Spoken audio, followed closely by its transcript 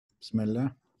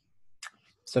Bismillah.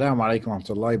 Assalamu alaikum wa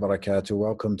rahmatullahi wa barakatuh.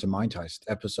 Welcome to Mind Heist,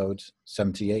 episode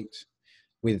 78,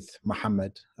 with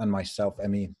Muhammad and myself,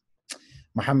 Ameen.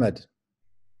 Muhammad,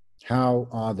 how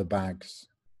are the bags?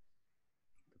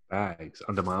 Bags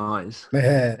under my eyes.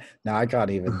 No, I don't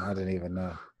even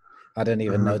know. I don't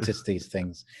even notice these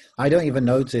things. I don't even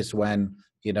notice when,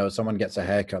 someone gets a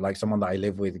haircut, like someone that I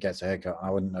live with gets a haircut. I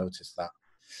wouldn't notice that.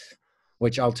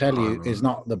 Which I'll tell you is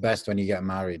not the best when you get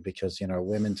married because,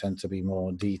 women tend to be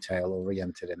more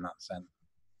detail-oriented in that sense.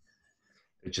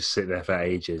 They just sit there for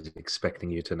ages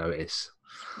expecting you to notice.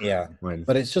 Yeah,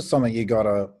 but it's just something you got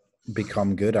to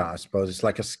become good at, I suppose. It's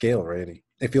like a skill, really.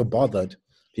 If you're bothered,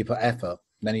 if you put effort,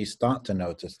 then you start to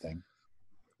notice things.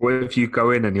 What if you go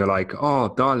in and you're like, oh,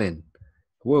 darling,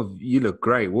 you look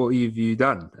great. What have you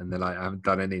done? And they're like, I haven't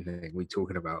done anything. What are you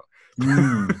talking about?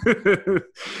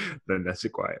 Then that's a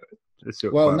quiet.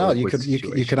 Well, no, you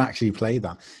could actually play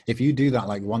that. If you do that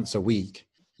like once a week,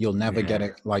 you'll never get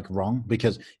it like wrong,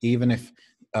 because even if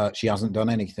she hasn't done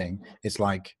anything, it's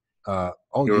like, I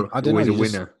don't know, a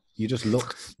winner. You just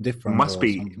looked different.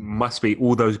 Must be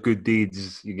all those good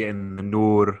deeds. You're getting the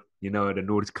Noor, the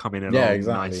Noor's coming along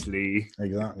nicely.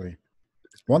 Exactly.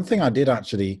 One thing I did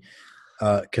actually,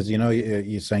 because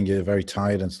you're saying you're very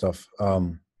tired and stuff.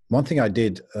 One thing I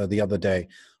did the other day,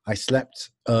 I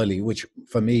slept early, which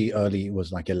for me early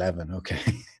was like 11. Okay,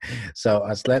 so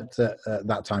I slept at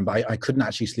that time, but I couldn't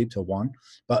actually sleep till 1.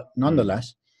 But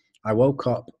nonetheless, I woke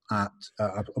up like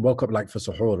for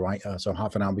suhoor, right? So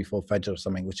half an hour before Fajr or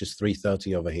something, which is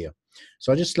 3:30 over here.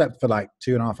 So I just slept for like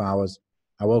 2.5 hours.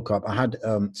 I woke up, I had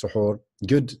suhoor,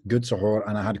 good suhoor,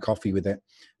 and I had coffee with it.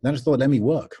 Then I thought, let me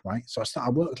work, right? So I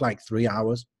worked like 3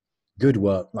 hours, good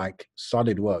work, like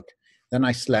solid work. Then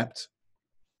I slept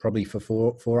probably for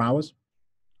four hours.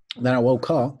 Then I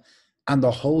woke up, and the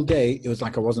whole day it was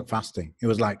like I wasn't fasting. It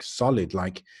was like solid,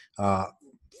 like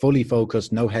fully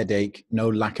focused, no headache, no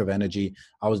lack of energy.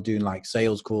 I was doing like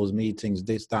sales calls, meetings,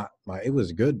 this, that. Like, it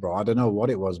was good, bro. I don't know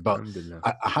what it was, but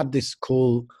I had this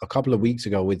call a couple of weeks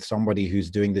ago with somebody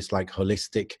who's doing this like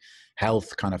holistic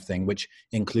health kind of thing, which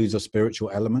includes a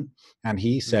spiritual element. And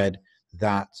he said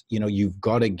that, you've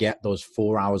got to get those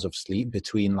 4 hours of sleep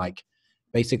between like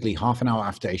basically half an hour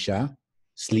after Isha,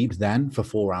 sleep then for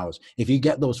 4 hours. If you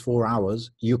get those 4 hours,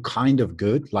 you're kind of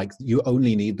good. Like, you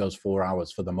only need those 4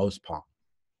 hours for the most part,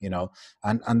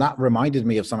 and that reminded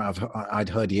me of something I'd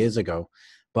heard years ago,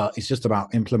 but it's just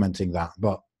about implementing that.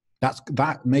 But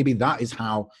maybe that is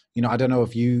how, I don't know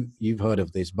if you've heard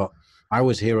of this, but I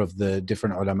always hear of the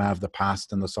different ulama of the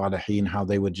past and the Salihin, how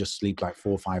they would just sleep like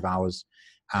 4 or 5 hours.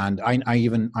 And I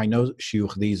know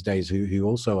shuyukh these days who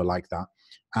also are like that.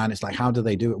 And it's like, how do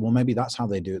they do it? Well, maybe that's how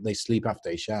they do it. They sleep after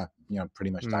Isha,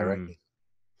 pretty much directly.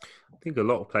 I think a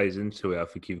lot plays into it. I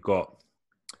think you've got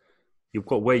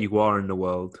where you are in the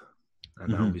world,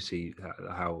 and obviously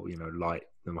how light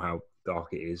and how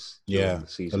dark it is. Yeah,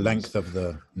 the length of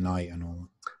the night and all.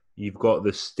 You've got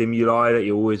the stimuli that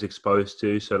you're always exposed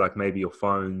to. So like maybe your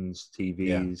phones,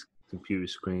 TVs, computer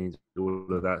screens, all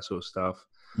of that sort of stuff.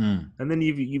 And then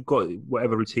you've got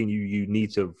whatever routine you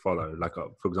need to follow. Like,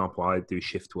 for example, I do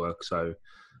shift work. So,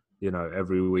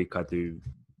 every week I do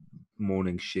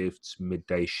morning shifts,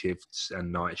 midday shifts,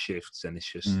 and night shifts. And it's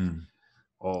just,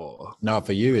 No,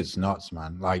 for you, it's nuts,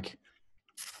 man. Like,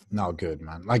 not good,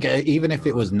 man. Like, even if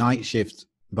it was night shift,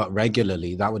 but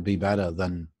regularly, that would be better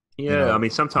than... Yeah, I mean,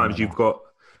 sometimes you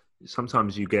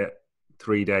get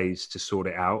 3 days to sort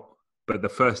it out. But the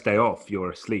first day off,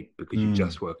 you're asleep because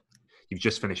you've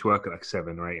just finished work at like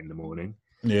 7 or 8 in the morning.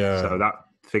 Yeah. So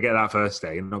forget that first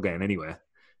day, you're not getting anywhere.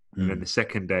 And then the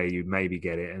second day, you maybe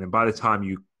get it. And then by the time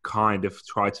you kind of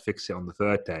try to fix it on the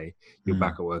third day, you're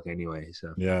back at work anyway.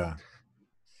 So yeah.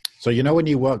 So, when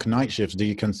you work night shifts, do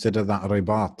you consider that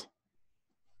ribat?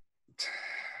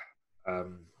 I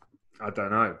don't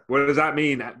know. What does that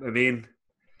mean?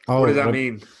 What does that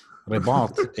mean?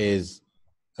 Ribat is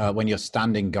when you're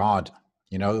standing guard.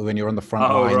 When you're on the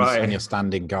front lines and you're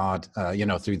standing guard,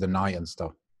 through the night and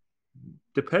stuff.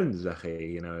 Depends,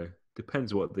 Akhi,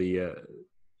 depends what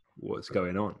what's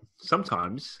going on.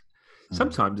 Sometimes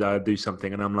I do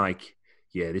something and I'm like,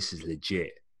 yeah, this is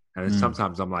legit. And then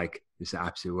sometimes I'm like, this is an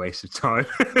absolute waste of time.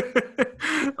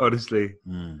 Honestly.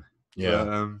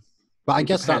 Yeah. But I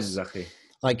guess that's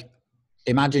like,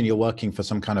 imagine you're working for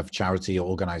some kind of charity or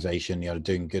organization,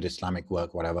 doing good Islamic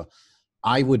work, whatever.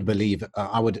 I would believe,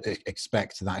 I would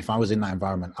expect that if I was in that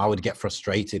environment, I would get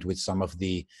frustrated with some of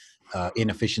the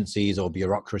inefficiencies or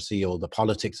bureaucracy or the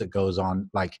politics that goes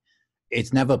on. Like,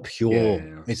 it's never pure.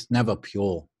 Yeah. It's never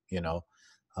pure,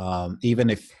 even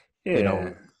if,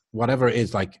 whatever it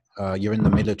is, like you're in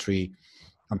the military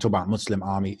I'm talking about Muslim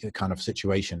army kind of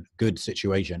situation, good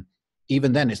situation.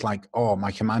 Even then, it's like, oh,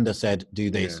 my commander said do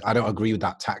this. I don't agree with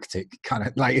that tactic. Kind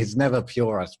of like it's never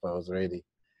pure, I suppose, really.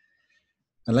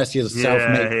 Unless you're a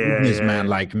self-made businessman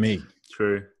like me.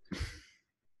 True.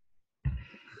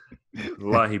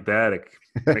 Wallahi barak.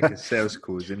 Making sales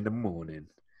calls in the morning.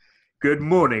 Good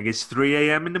morning. It's 3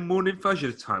 a.m. in the morning,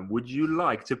 Fajr time. Would you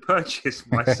like to purchase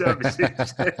my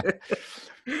services?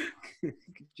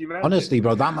 Honestly,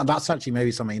 bro, that's actually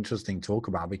maybe something interesting to talk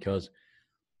about, because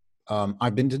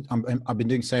I've been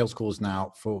doing sales calls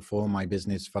now for my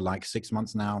business for like 6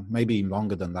 months now, maybe even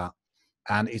longer than that,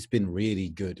 and it's been really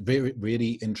good, very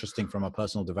really interesting from a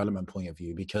personal development point of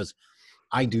view, because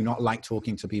I do not like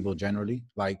talking to people generally,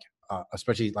 like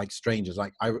especially like strangers.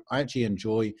 Like I actually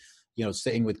enjoy,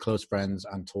 sitting with close friends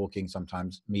and talking,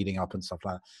 sometimes meeting up and stuff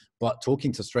like that. But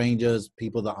talking to strangers,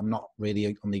 people that I'm not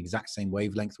really on the exact same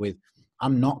wavelength with,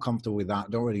 I'm not comfortable with that.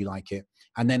 Don't really like it.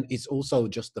 And then it's also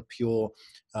just the pure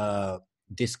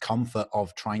discomfort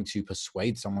of trying to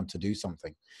persuade someone to do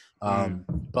something.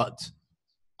 But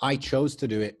I chose to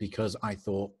do it because I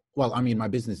thought, well, I mean, my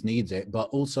business needs it, but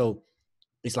also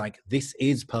it's like, this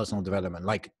is personal development,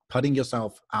 like putting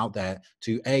yourself out there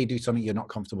to A, do something you're not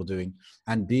comfortable doing,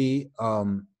 and B,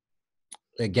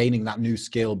 gaining that new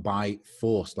skill by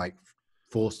forced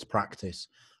practice.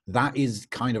 That is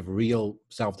kind of real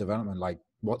self-development. Like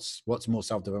what's more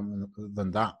self-development than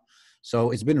that?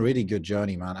 So it's been a really good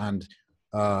journey, man. And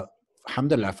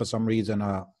alhamdulillah, for some reason,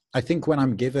 I think when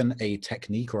I'm given a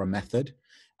technique or a method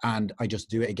and I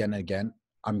just do it again and again,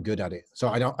 I'm good at it. So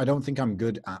I don't think I'm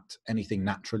good at anything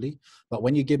naturally, but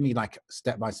when you give me like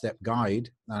step-by-step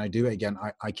guide and I do it again,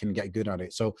 I can get good at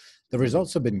it. So the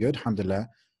results have been good, alhamdulillah.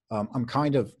 I'm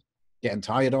kind of getting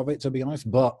tired of it, to be honest,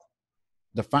 but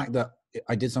the fact that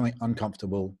I did something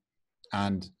uncomfortable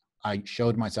and I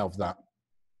showed myself that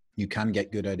you can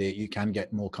get good at it, you can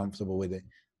get more comfortable with it,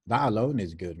 that alone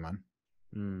is good, man.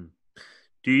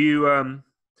 Do you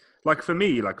like, for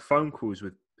me, like phone calls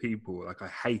with people, like I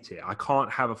hate it. I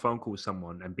can't have a phone call with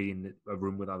someone and be in a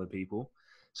room with other people.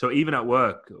 So even at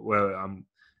work, where I'm,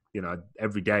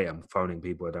 every day I'm phoning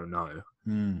people I don't know.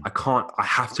 I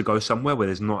have to go somewhere where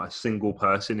there's not a single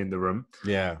person in the room.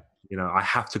 Yeah. I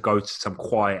have to go to some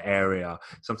quiet area.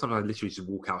 Sometimes I literally just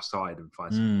walk outside and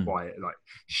find some quiet, like,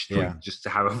 street just to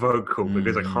have a phone call,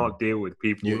 because I can't deal with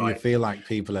people. You feel like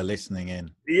people are listening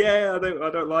in. Yeah, I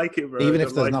don't like it, bro. Even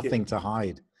if there's nothing to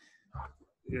hide.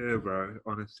 Yeah, bro.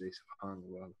 Honestly,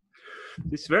 subhanAllah.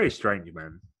 It's very strange,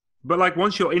 man. But like,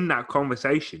 once you're in that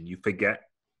conversation, you forget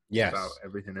about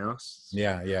everything else.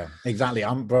 Yeah, exactly.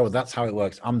 Bro, that's how it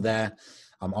works. I'm there.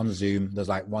 I'm on Zoom. There's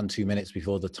like 1-2 minutes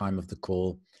before the time of the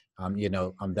call. I'm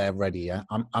there ready. Yeah.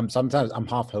 I'm sometimes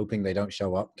half hoping they don't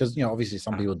show up, because obviously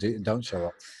some people don't show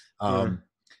up.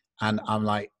 And I'm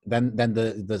like, then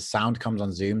the sound comes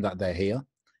on Zoom that they're here.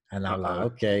 And I'm like,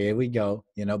 okay, here we go.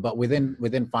 But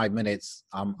within 5 minutes,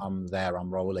 I'm there,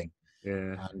 I'm rolling.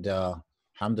 Yeah. And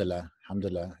alhamdulillah,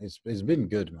 it's been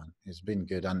good, man. It's been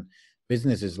good. And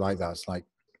business is like that. It's like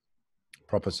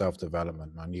proper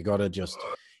self-development, man. You gotta just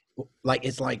like,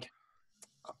 it's like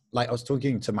I was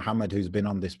talking to Muhammad, who's been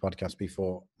on this podcast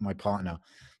before, my partner,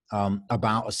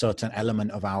 about a certain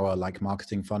element of our like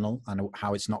marketing funnel and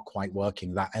how it's not quite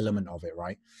working, that element of it,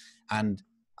 right? And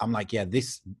I'm like, yeah,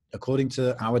 this, according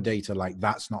to our data, like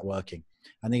that's not working.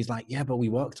 And he's like, yeah, but we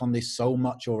worked on this so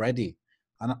much already.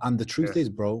 And the truth is,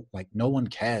 bro, like no one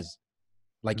cares.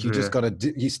 Like you just gotta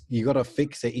you gotta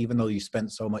fix it, even though you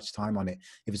spent so much time on it.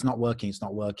 If it's not working, it's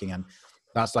not working. And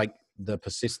that's like the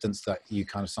persistence that you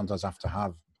kind of sometimes have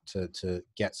to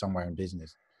get somewhere in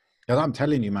business. Because I'm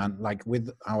telling you, man, like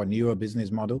with our newer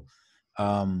business model,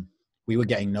 we were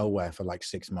getting nowhere for like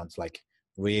 6 months, like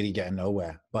really getting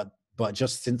nowhere. But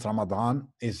just since Ramadan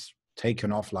is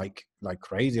taken off like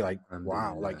crazy, like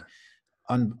wow, like,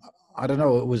 and I don't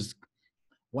know, it was,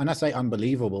 when I say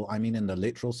unbelievable, I mean in the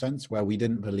literal sense, where we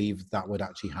didn't believe that would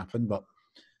actually happen. But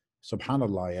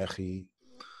subhanallah, ya akhi,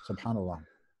 subhanallah.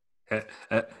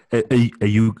 Are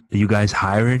you guys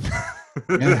hiring?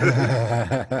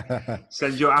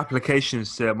 Send your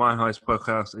applications to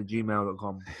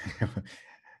myheistpodcast@gmail.com.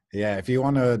 Yeah, if you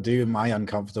want to do my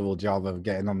uncomfortable job of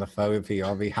getting on the phone with you,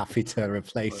 I'll be happy to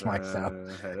replace myself.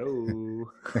 Hello.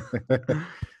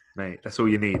 Mate, that's all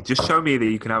you need. Just show me that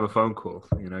you can have a phone call.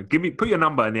 Put your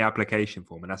number in the application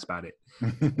form, and that's about it.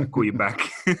 I'll call you back.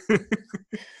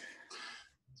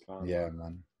 Yeah,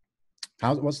 man.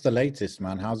 What's the latest,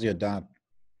 man? How's your dad?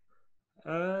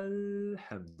 Alhamdulillah.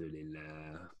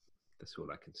 That's all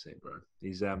I can say, bro.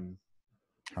 He's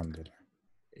Alhamdulillah.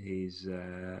 He's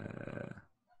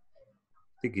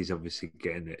think he's obviously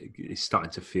he's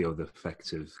starting to feel the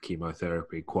effects of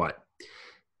chemotherapy quite,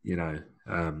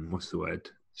 what's the word?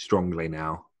 Strongly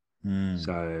now.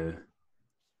 So,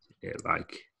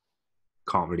 like,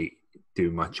 can't really do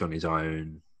much on his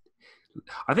own.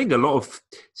 I think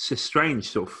it's a strange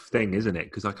sort of thing, isn't it?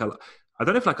 Because like, I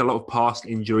don't know if like a lot of past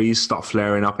injuries start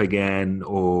flaring up again,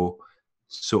 or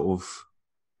sort of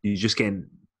you're just getting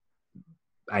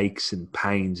aches and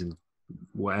pains and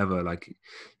whatever. Like,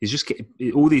 it's just getting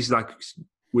all these like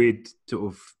weird sort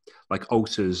of like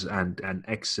ulcers and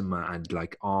eczema and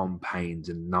like arm pains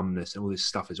and numbness and all this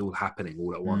stuff is all happening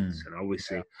all at once. And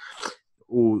obviously,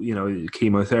 all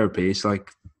chemotherapy, it's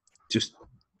like just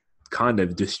kind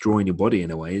of destroying your body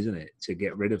in a way, isn't it, to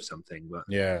get rid of something? But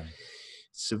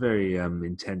it's a very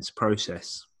intense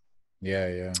process.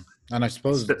 And I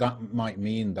suppose that might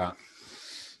mean that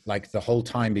like the whole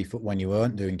time before, when you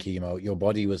weren't doing chemo, your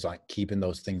body was like keeping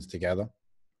those things together,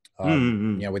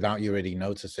 without you really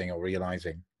noticing or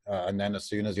realizing, and then as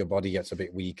soon as your body gets a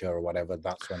bit weaker or whatever,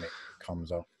 that's when it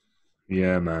comes up.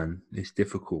 Yeah, man, it's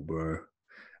difficult, bro.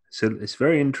 So it's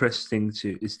very interesting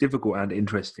it's difficult and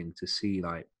interesting to see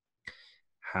like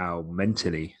how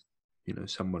mentally,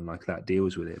 someone like that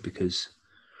deals with it, because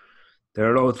there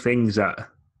are a lot of things that,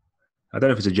 I don't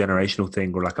know if it's a generational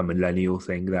thing or like a millennial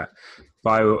thing, that if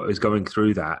I was going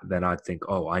through that, then I'd think,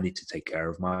 oh, I need to take care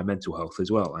of my mental health as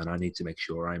well. And I need to make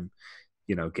sure I'm,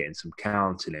 getting some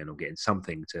counseling or getting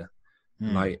something to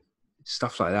like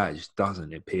stuff like that. It just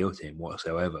doesn't appeal to him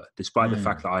whatsoever, despite the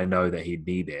fact that I know that he'd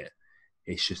need it.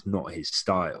 It's just not his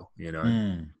style,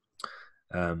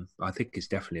 I think it's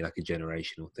definitely like a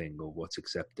generational thing, or what's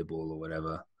acceptable or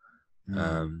whatever.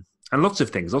 And lots of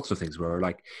things were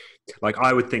like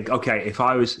I would think, okay, if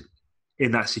I was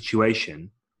in that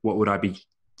situation, what would I be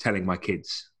telling my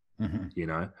kids?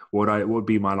 What would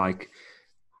be my like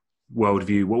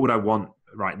worldview? What would I want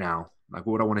right now? Like,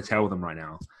 what would I want to tell them right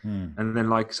now? And then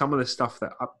like some of the stuff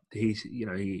that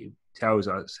he tells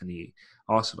us and he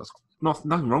asks us,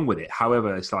 nothing wrong with it.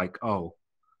 However, it's like, oh,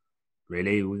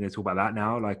 really? We're going to talk about that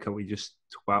now? Like, can we just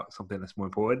talk about something that's more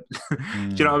important? Do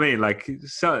you know what I mean? Like,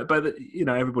 so, but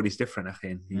everybody's different. I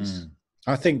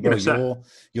think, bro,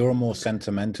 you're a more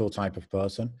sentimental type of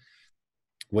person,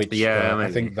 which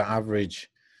I think the average,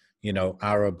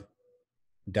 Arab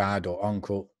dad or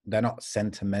uncle, they're not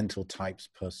sentimental types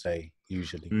per se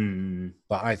usually.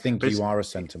 But I think you are a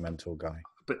sentimental guy.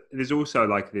 But there's also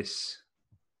like this.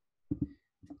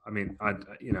 I mean,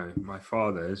 my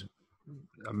father, as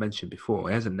I mentioned before,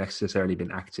 he hasn't necessarily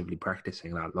been actively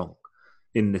practicing that long,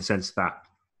 in the sense that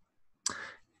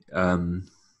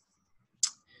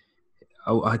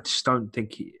I just don't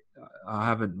think I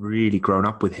haven't really grown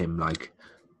up with him like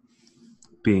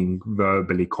being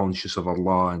verbally conscious of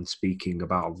Allah and speaking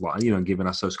about Allah, giving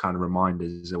us those kind of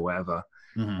reminders or whatever.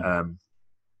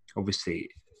 Obviously,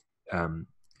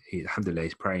 alhamdulillah,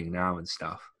 he's praying now and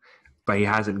stuff, but he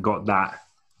hasn't got that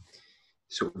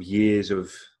sort of years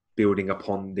of building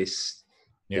upon this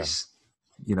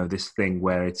thing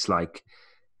where it's like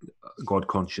God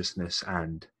consciousness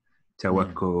and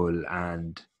tawakkul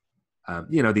and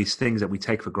these things that we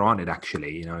take for granted.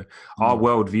 Actually, our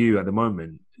worldview at the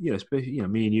moment, especially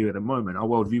me and you at the moment, our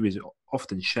worldview is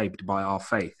often shaped by our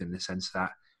faith, in the sense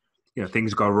that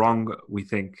things go wrong, we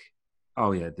think,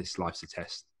 oh yeah, this life's a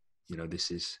test.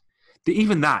 This is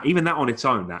even that on its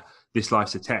own, that this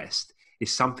life's a test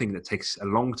is something that takes a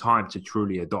long time to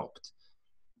truly adopt,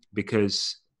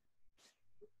 because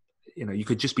you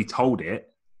could just be told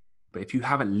it, but if you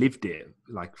haven't lived it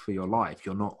like for your life,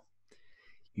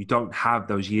 you don't have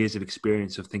those years of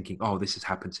experience of thinking, oh, this has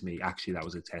happened to me, actually that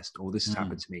was a test, or this has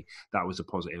happened to me, that was a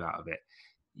positive out of it.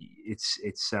 It's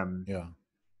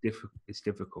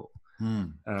difficult.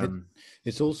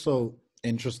 It's also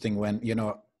interesting when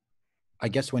I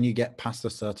guess when you get past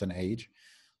a certain age,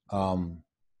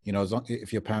 as long,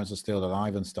 if your parents are still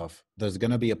alive and stuff, there's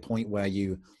going to be a point where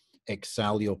you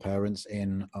excel your parents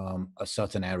in a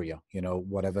certain area,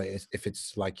 whatever, if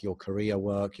it's like your career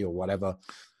work, your whatever.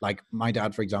 Like my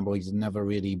dad, for example, he's never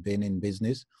really been in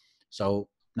business. So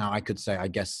now I could say, I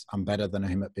guess I'm better than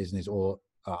him at business, or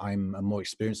I'm more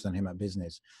experienced than him at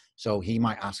business. So he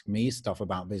might ask me stuff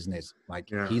about business. Like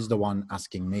he's the one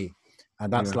asking me.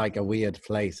 And that's like a weird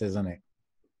place, isn't it?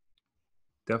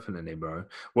 Definitely, bro.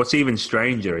 What's even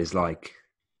stranger is like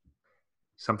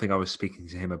something I was speaking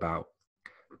to him about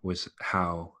was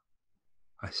how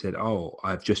I said, oh,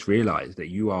 I've just realized that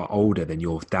you are older than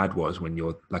your dad was when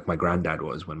my granddad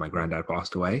was when my granddad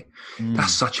passed away.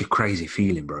 That's such a crazy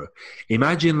feeling, bro.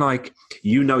 Imagine like,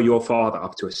 your father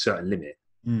up to a certain limit.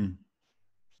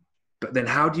 But then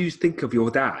how do you think of your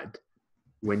dad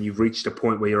when you've reached a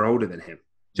point where you're older than him?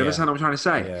 Do you understand what I'm trying to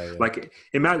say? Yeah. Like,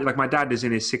 imagine, like my dad is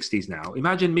in his 60s now.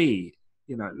 Imagine me,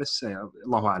 you know, let's say,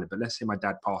 Allahu Akbar, but let's say my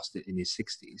dad passed it in his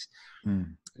 60s.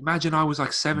 Imagine I was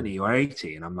like 70 or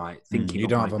 80 and I'm like thinking you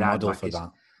of don't my have a dad model like for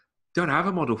that. Don't have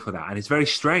a model for that. And it's very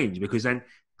strange because then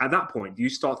at that point, you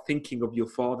start thinking of your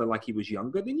father like he was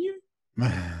younger than you.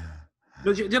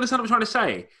 Do you understand what I'm trying to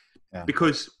say? Yeah.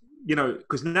 Because, you know,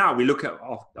 because now we look at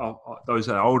those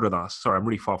that are older than us. Sorry, I'm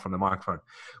really far from the microphone.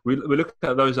 We look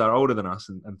at those that are older than us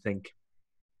and think,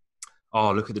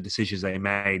 oh, look at the decisions they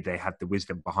made. They had the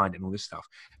wisdom behind it and all this stuff.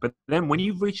 But then when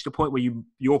you've reached a point where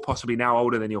you're possibly now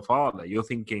older than your father, you're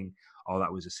thinking, oh,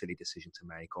 that was a silly decision to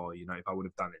make. Or, you know, if I would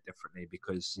have done it differently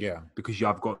because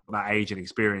I've got that age and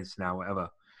experience now, whatever.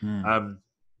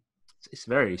 It's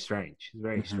very strange. It's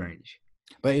very strange.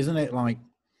 But isn't it like,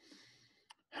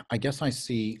 I guess I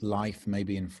see life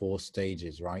maybe in 4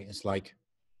 stages, right? It's like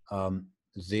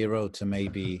 0 to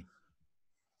maybe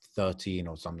 13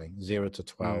 or something, 0 to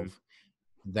 12.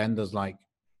 Then there's like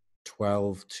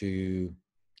 12 to,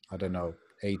 I don't know,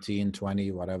 18,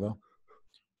 20, whatever.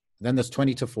 Then there's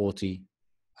 20 to 40.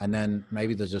 And then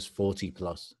maybe there's just 40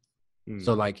 plus.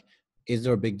 So like, is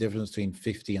there a big difference between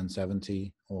 50 and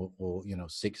 70 or you know,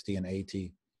 60 and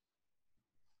 80?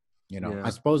 You know, I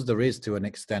suppose there is to an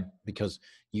extent because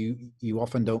you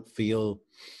often don't feel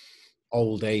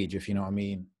old age, if you know what I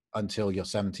mean, until you're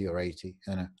 70 or 80.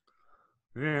 You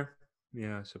know?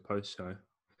 Yeah, I suppose so.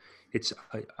 It's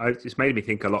made me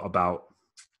think a lot about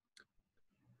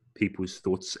people's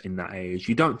thoughts in that age.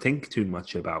 You don't think too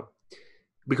much about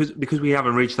because we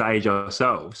haven't reached that age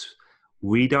ourselves.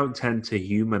 We don't tend to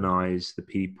humanize the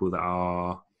people that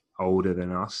are older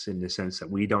than us in the sense that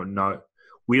we don't know.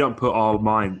 We don't put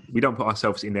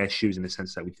ourselves in their shoes in the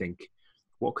sense that we think,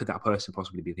 what could that person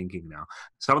possibly be thinking now?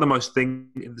 Some of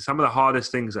the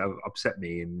hardest things that have upset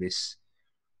me in this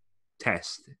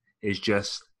test is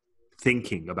just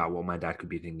thinking about what my dad could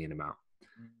be thinking about,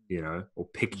 you know, or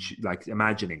like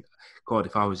imagining, God,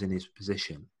 if I was in his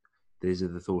position, these are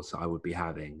the thoughts that I would be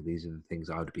having. These are the things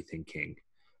I would be thinking.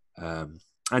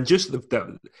 And just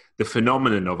the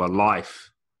phenomenon of a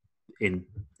life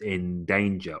in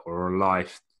danger, or a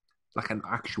life like an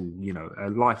actual, you know, a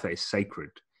life that is sacred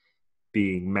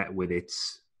being met with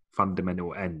its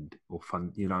fundamental end or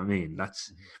you know what I mean?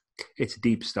 It's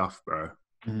deep stuff, bro.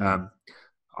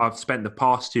 I've spent the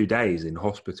past 2 days in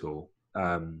hospital,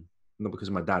 not because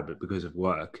of my dad, but because of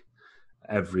work.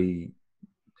 Every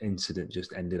incident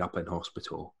just ended up in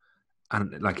hospital.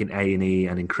 And like in A&E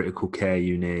and in critical care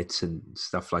units and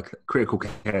stuff like that. Critical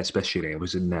care especially, I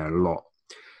was in there a lot.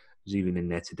 I was even in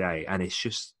there today. And it's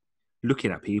just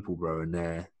looking at people, bro, in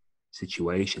their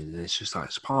situations. And it's just like,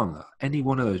 subhanAllah, any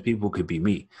one of those people could be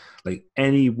me. Like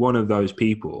any one of those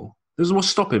people, there's what's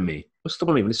stopping me. What's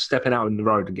stopping me? Just stepping out on the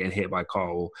road and getting hit by a car,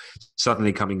 or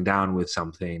suddenly coming down with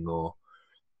something,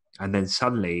 and then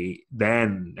suddenly,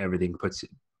 then everything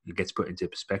gets put into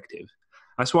perspective.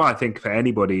 That's why I think for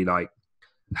anybody, like,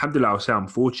 alhamdulillah, I'll say I'm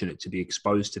fortunate to be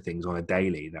exposed to things on a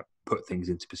daily that put things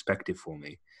into perspective for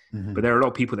me. But there are a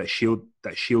lot of people that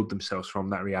shield themselves from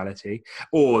that reality,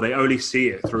 or they only see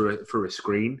it through a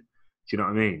screen. Do you know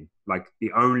what I mean? Like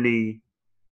the only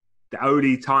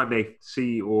time they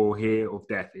see or hear of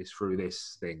death is through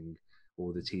this thing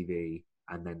or the TV,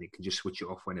 and then it can just switch it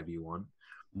off whenever you want.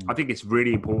 I think it's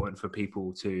really important for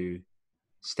people to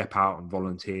step out and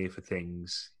volunteer for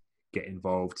things, get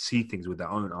involved, see things with their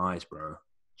own eyes, bro.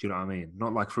 Do you know what I mean?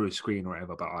 Not like through a screen or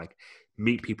whatever, but like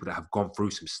meet people that have gone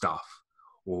through some stuff.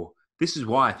 Or this is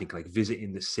why I think like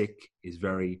visiting the sick is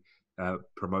very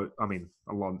promote. I mean,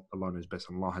 Allah knows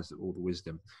best. Allah has all the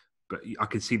wisdom, but I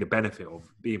can see the benefit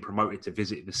of being promoted to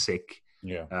visit the sick,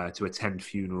 to attend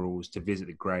funerals, to visit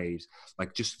the graves,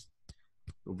 like just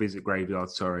or visit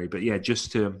graveyards. Sorry, but yeah,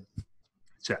 just to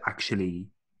actually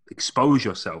expose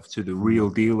yourself to the real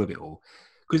deal of it all.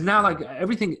 Because now, like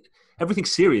everything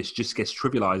serious just gets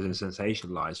trivialized and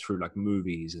sensationalized through like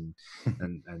movies and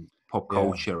pop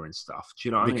culture and stuff. Do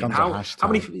you know what I mean? How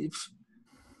many?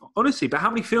 Honestly, but how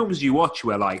many films do you watch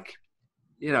where like,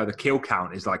 you know, the kill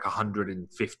count is like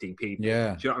 150 people?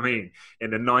 Yeah. Do you know what I mean?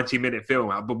 In a 90-minute film,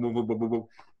 boom, boom, boom, boom, boom, boom,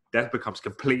 that becomes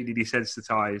completely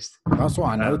desensitized. That's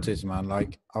what I noticed, man.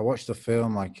 Like I watched the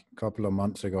film like a couple of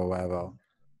months ago, or whatever,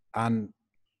 and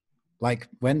like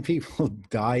when people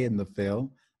die in the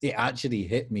film, it actually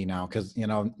hit me now because, you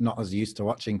know, I'm not as used to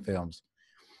watching films.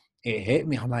 It hit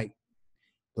me. I'm like,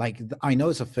 like I know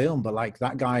it's a film, but like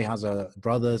that guy has a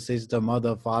brother, sister,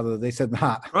 mother, father, this and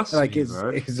that. Trust Like me, bro.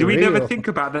 it's Do we never real. think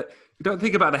about that? You don't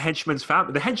think about the henchman's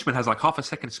family. The henchman has like half a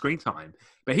second screen time,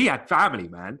 but he had family,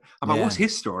 man. I'm like, what's Yeah.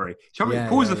 his story? Show me, Yeah,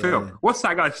 pause yeah, the yeah, film. yeah. What's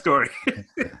that guy's story? Do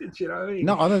you know what I mean?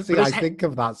 No, honestly, But I think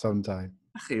of that sometimes.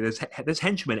 there's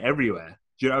henchmen everywhere.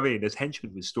 Do you know what I mean? There's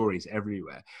henchmen with stories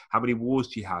everywhere. How many wars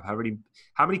do you have? How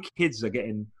many kids are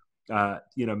getting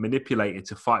manipulated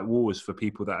to fight wars for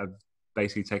people that have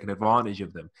basically taken advantage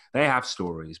of them? They have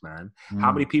stories, man.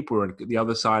 How many people are on the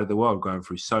other side of the world going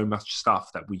through so much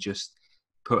stuff that we just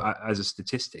put as a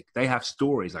statistic? They have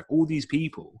stories. Like all these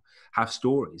people have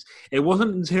stories. It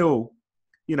wasn't until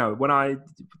when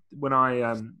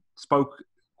I spoke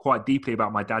quite deeply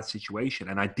about my dad's situation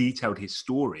and I detailed his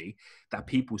story that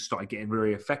people started getting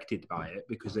very affected by it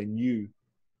because they knew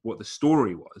what the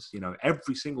story was.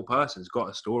 Every single person's got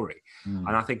a story. And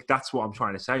I think that's what I'm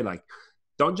trying to say. Like,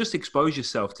 don't just expose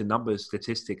yourself to numbers,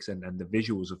 statistics, and the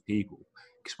visuals of people.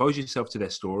 Expose yourself to their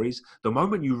stories. The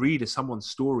moment you read someone's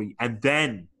story and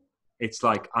then it's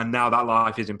like, and now that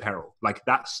life is in peril. Like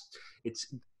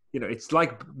it's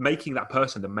like making that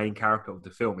person the main character of the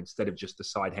film instead of just the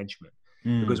side henchman.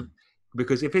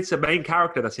 Because if it's a main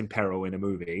character that's in peril in a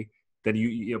movie, then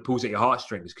you pulls at your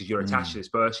heartstrings because you're attached to this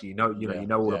person. You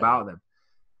know all about them,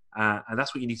 and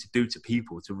that's what you need to do to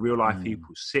people, to real life people.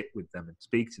 Sit with them and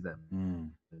speak to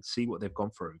them and see what they've gone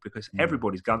through. Because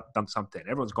everybody's done something.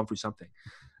 Everyone's gone through something,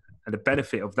 and the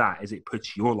benefit of that is it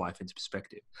puts your life into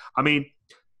perspective. I mean,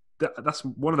 that's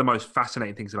one of the most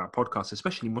fascinating things about podcasts,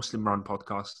 especially Muslim-run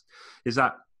podcasts, is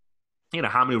that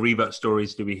how many revert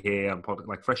stories do we hear on podcasts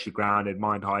like Freshly Grounded,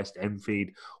 Mind Heist,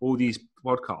 M-Feed, all these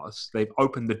podcasts? They've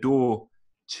opened the door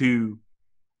to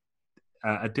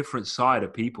a different side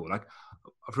of people. Like,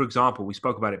 for example, we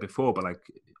spoke about it before, but like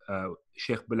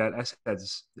Sheikh Bilal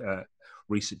Asad's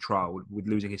recent trial with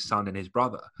losing his son and his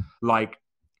brother. Like,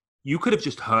 you could have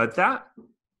just heard that.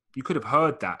 You could have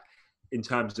heard that in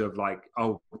terms of like,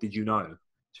 oh, did you know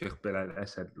Sheikh Bilal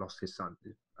Asad lost his son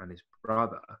and his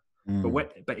brother?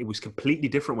 But it was completely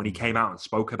different when he came out and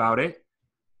spoke about it.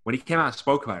 When he came out and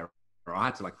spoke about it, I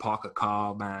had to like park a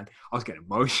car, man. I was getting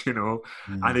emotional.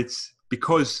 And it's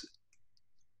because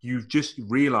you just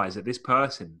realize that this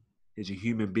person is a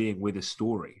human being with a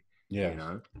story, and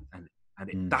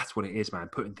that's what it is, man.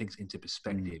 Putting things into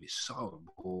perspective is so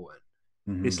important.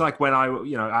 It's like when I,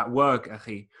 at work,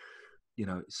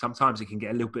 sometimes it can get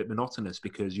a little bit monotonous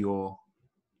because you're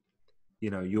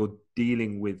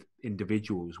dealing with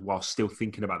individuals while still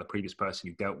thinking about the previous person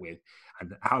you dealt with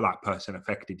and how that person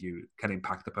affected you can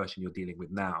impact the person you're dealing with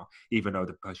now, even though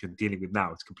the person you're dealing with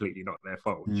now, it's completely not their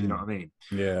fault. Do you know what I mean?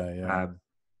 Yeah.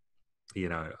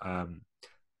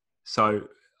 So,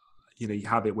 you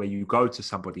have it where you go to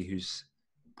somebody who's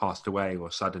passed away or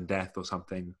sudden death or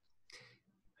something,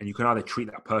 and you can either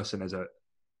treat that person as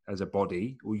a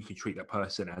body, or you can treat that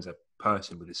person as a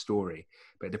person with a story.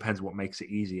 But it depends what makes it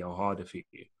easier or harder for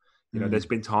you. There's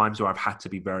been times where I've had to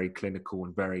be very clinical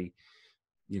and very,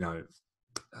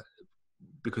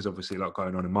 because obviously a lot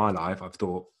going on in my life, I've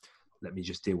thought, let me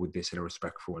just deal with this in a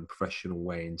respectful and professional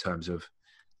way in terms of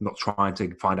not trying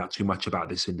to find out too much about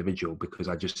this individual because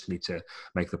I just need to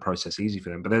make the process easy for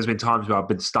them. But there's been times where I've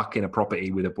been stuck in a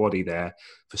property with a body there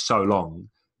for so long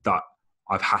that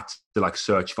I've had to like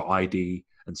search for ID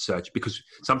and search, because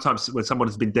sometimes when someone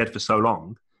has been dead for so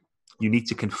long, you need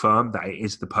to confirm that it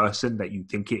is the person that you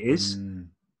think it is,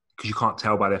 because you can't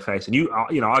tell by their face. And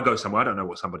I go somewhere, I don't know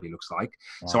what somebody looks like.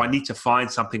 Wow. So I need to find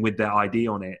something with their ID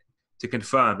on it to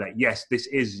confirm that, yes, this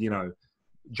is,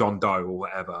 John Doe or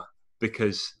whatever,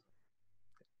 because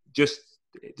just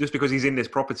because he's in this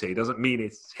property doesn't mean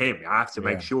it's him. I have to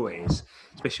make sure it is,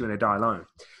 especially when they die alone.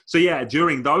 So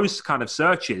during those kind of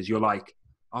searches, you're like,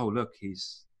 oh, look,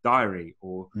 his diary,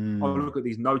 or oh, look at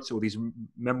these notes or these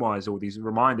memoirs or these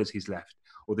reminders he's left,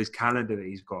 or this calendar that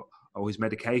he's got, or his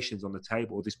medications on the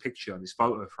table, or this picture and this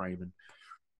photo frame. And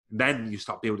then you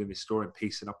start building this story and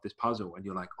piecing up this puzzle, and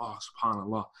you're like, oh,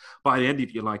 subhanAllah. By the end of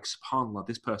it, you're like, subhanAllah,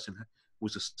 this person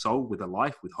was a soul with a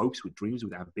life, with hopes, with dreams,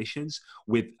 with ambitions,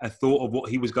 with a thought of what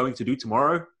he was going to do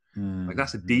tomorrow. Like,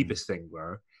 that's the deepest thing,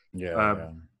 bro.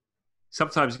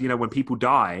 Sometimes, when people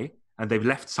die and they've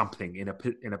left something in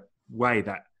a way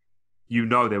that,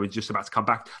 they were just about to come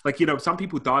back. Like, some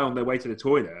people die on their way to the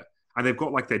toilet and they've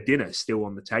got like their dinner still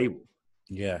on the table.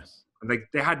 Yes. And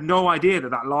they had no idea that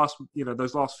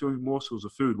those last few morsels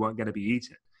of food weren't going to be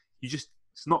eaten. It's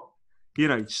not,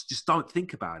 just don't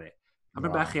think about it. I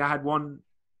remember actually I had one,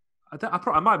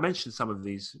 I might have mentioned some of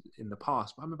these in the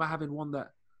past, but I remember having one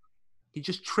that he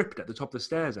just tripped at the top of the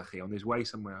stairs, actually, on his way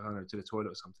somewhere, I don't know, to the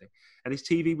toilet or something. And his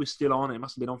TV was still on. It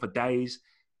must have been on for days.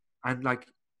 And like,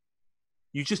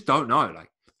 you just don't know. Like,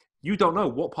 you don't know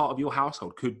what part of your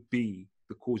household could be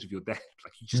the cause of your death.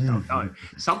 Like, you just don't know.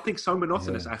 Something so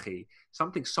monotonous, Akhi,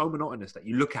 something so monotonous that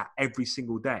you look at every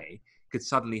single day could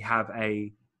suddenly have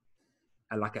a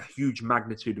huge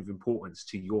magnitude of importance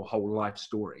to your whole life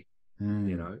story.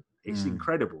 You know, it's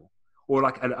incredible. Or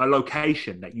like a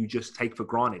location that you just take for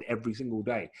granted every single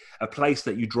day, a place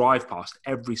that you drive past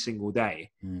every single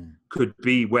day could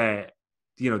be where,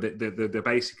 you know, the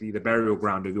basically the burial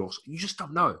ground of yours. You just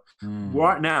don't know.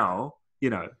 Right now, you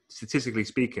know, statistically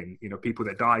speaking, you know, people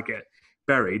that die get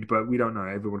buried, but we don't know.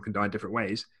 Everyone can die in different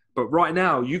ways. But right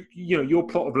now, you know, your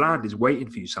plot of land is waiting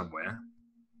for you somewhere,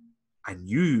 and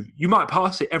you might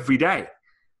pass it every day,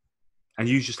 and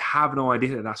you just have no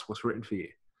idea that that's what's written for you.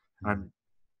 And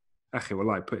actually, well,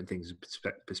 like putting things in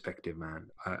perspective, man.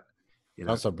 You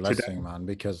know, that's a blessing, man,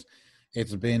 because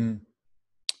it's been,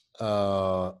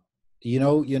 you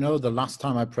know, the last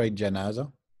time I prayed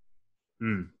janazah,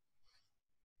 it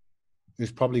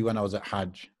was probably when I was at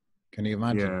Hajj. Can you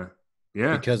imagine?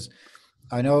 Yeah. Because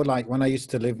I know, like, when I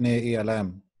used to live near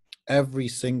ELM, every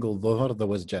single dhuhr there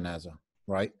was janazah,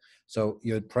 right? So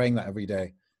you're praying that every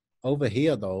day. Over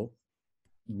here, though,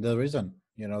 there isn't.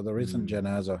 You know, there isn't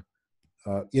janazah.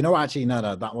 You know, actually,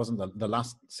 no, that wasn't the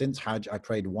last. Since Hajj, I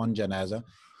prayed one janazah.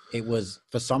 It was,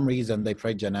 for some reason, they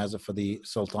prayed janazah for the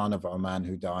Sultan of Oman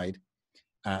who died.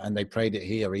 And they prayed it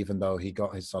here, even though he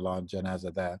got his salat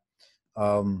janazah there.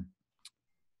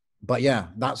 But yeah,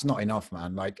 that's not enough,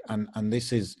 man. Like, and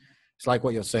this is, it's like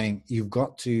what you're saying. You've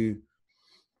got to,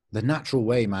 the natural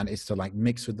way, man, is to like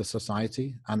mix with the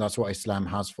society. And that's what Islam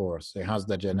has for us. It has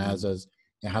the janazahs.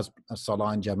 It has a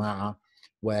salah and jama'ah,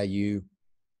 where you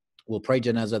will pray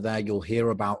janazah there. You'll hear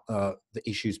about the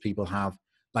issues people have.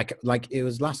 Like it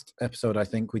was last episode, I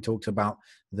think we talked about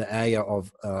the ayah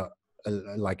of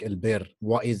like al-bir.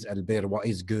 What is al-bir? What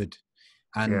is good?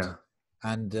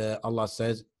 And Allah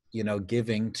says, you know,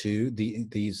 giving to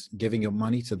giving your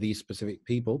money to these specific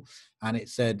people. And it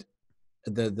said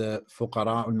the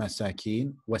fuqara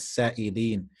al-masakin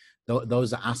was-sa'ilin,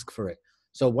 those that ask for it.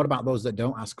 So what about those that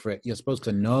don't ask for it? You're supposed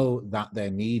to know that they're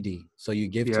needy, so you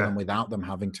give to them without them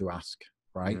having to ask,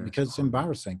 right? Because it's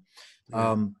embarrassing.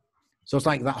 So it's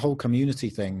like that whole community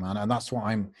thing, man. And that's what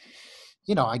I'm,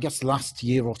 you know, I guess last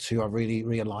year or two, I really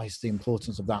realized the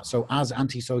importance of that. So as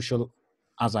antisocial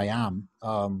as I am,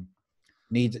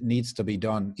 needs to be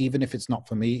done, even if it's not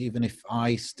for me, even if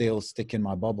I still stick in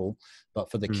my bubble,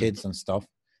 but for the kids and stuff,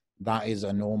 that is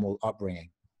a normal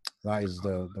upbringing. That is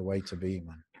the way to be,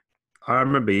 man. I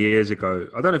remember years ago,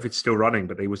 I don't know if it's still running,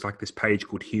 but there was like this page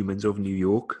called Humans of New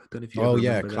York. I don't know if you ever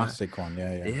remember classic that. one.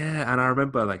 Yeah. Yeah, and I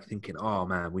remember like thinking, oh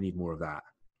man, we need more of that.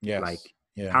 Yes. Like,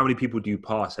 how many people do you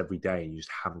pass every day and you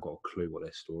just haven't got a clue what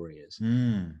their story is?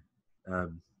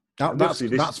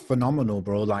 That's phenomenal,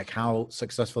 bro. Like how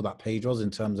successful that page was in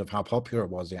terms of how popular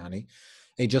it was, Yanni.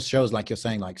 It just shows, like you're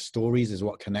saying, like stories is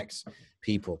what connects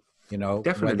people, you know.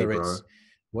 Definitely,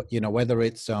 whether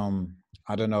it's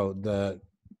I don't know, the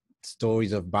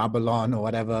stories of Babylon or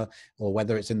whatever, or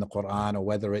whether it's in the Quran, or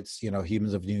whether it's, you know,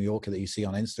 Humans of New York that you see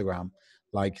on Instagram.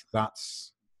 Like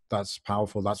that's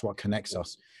powerful. That's what connects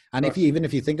us. And even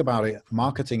if you think about it,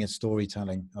 marketing is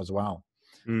storytelling as well.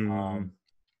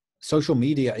 Social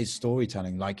media is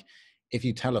storytelling. Like if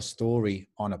you tell a story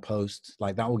on a post,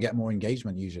 like that will get more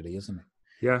engagement usually, isn't it?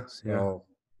 Yeah. So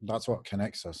that's what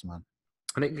connects us, man.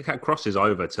 And it crosses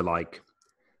over to like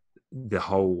the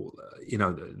whole, you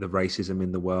know, the racism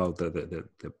in the world, the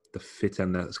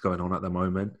fitan that's going on at the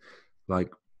moment.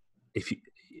 Like if you,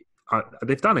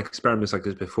 they've done experiments like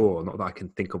this before, not that I can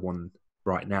think of one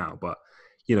right now, but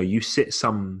you know, you sit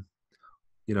some,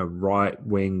 you know, right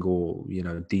wing or, you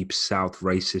know, deep south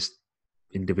racist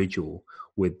individual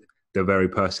with the very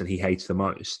person he hates the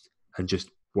most, and just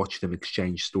watch them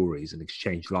exchange stories and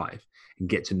exchange life and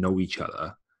get to know each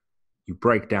other. You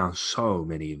break down so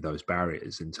many of those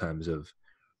barriers in terms of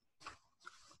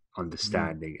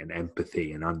understanding and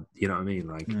empathy, and you know what I mean?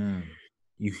 Like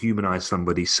you humanize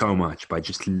somebody so much by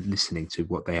just listening to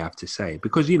what they have to say,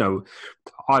 because, you know,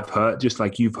 I've hurt just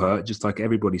like you've hurt, just like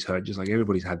everybody's hurt, just like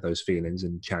everybody's had those feelings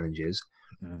and challenges.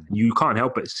 You can't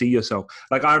help but see yourself.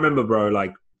 Like I remember, bro,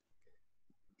 like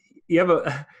you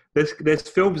ever there's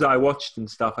films that I watched and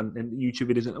stuff, and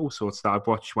YouTube videos and all sorts that I've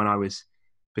watched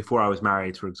before I was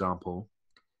married, for example,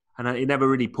 and it never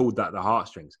really pulled the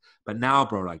heartstrings. But now,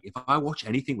 bro, like if I watch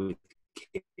anything with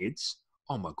kids,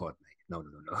 oh my god, mate, no. Do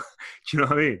you know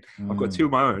what I mean? I've got two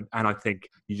of my own, and I think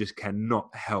you just cannot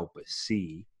help but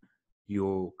see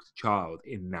your child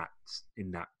in that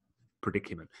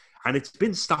predicament. And it's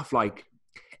been stuff like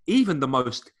even the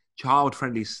most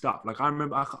child-friendly stuff. Like I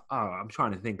remember, I'm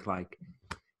trying to think, like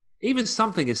even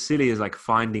something as silly as like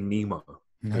Finding Nemo.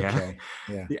 Yeah, Okay.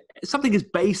 Yeah. something as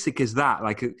basic as that.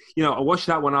 Like, you know, I watched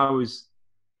that when I was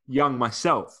young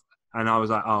myself, and I was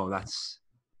like, oh, that's,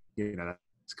 you know,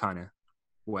 that's kind of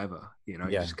whatever. You know,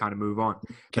 you Yeah. just kind of move on.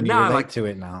 But Can you now, relate like, to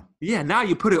it now? yeah, now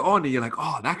you put it on, and you're like,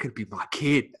 oh, that could be my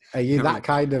kid. Are you You know? that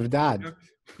kind of dad? You know?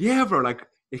 Yeah, bro. Like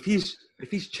if he's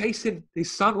chasing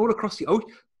his son all across the ocean,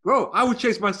 bro, I would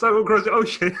chase my son all across the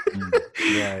ocean.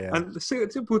 Yeah, yeah. And the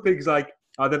simple things like,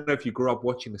 I don't know if you grew up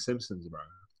watching The Simpsons, bro.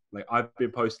 Like I've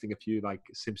been posting a few like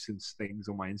Simpsons things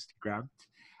on my Instagram,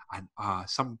 and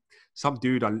some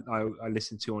dude I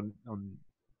listened to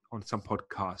on some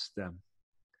podcast.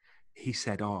 He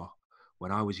said, "Oh,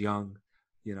 when I was young,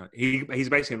 you know, he's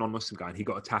basically a non-Muslim guy, and he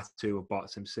got a tattoo of Bart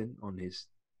Simpson on his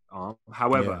arm.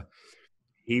 However,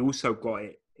 he also got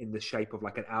it in the shape of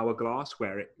like an hourglass,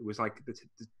 where it was like the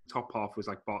top half was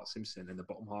like Bart Simpson and the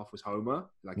bottom half was Homer,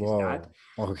 like his dad.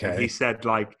 Okay. And he said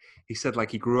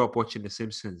like he grew up watching The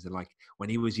Simpsons, and like when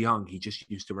he was young, he just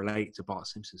used to relate to Bart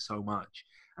Simpson so much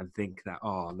and think that,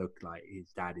 oh, look, like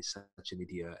his dad is such an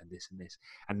idiot and this and this.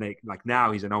 And they, like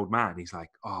now he's an old man. He's like,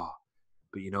 oh,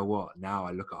 but you know what? Now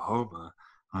I look at Homer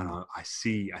and I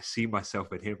see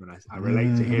myself in him, and I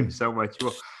relate to him so much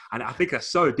more. And I think that's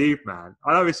so deep, man.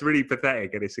 I know it's really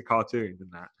pathetic and it's a cartoon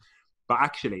and that, but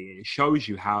actually it shows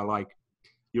you how like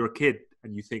you're a kid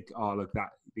and you think, oh, look, that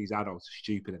these adults are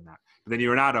stupid and that. But then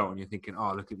you're an adult and you're thinking,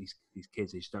 oh, look at these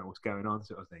kids, they just don't know what's going on,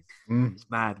 sort of thing. It's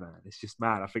mad, man. It's just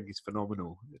mad. I think it's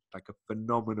phenomenal. It's like a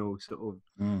phenomenal sort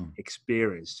of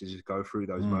experience to just go through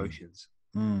those motions.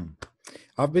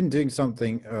 I've been doing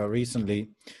something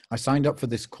recently. I signed up for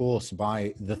this course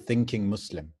by The Thinking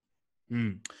Muslim.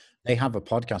 They have a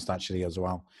podcast actually as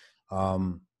well.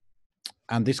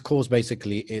 And this course,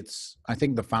 basically, I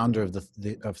think the founder of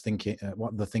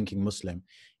the Thinking Muslim,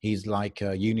 he's like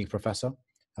a uni professor,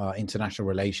 international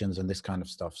relations and this kind of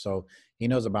stuff. So he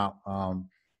knows about,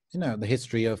 you know, the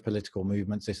history of political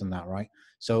movements, this and that, right?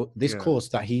 So this course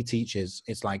that he teaches,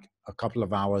 it's like a couple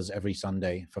of hours every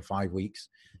Sunday for 5 weeks.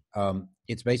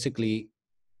 It's basically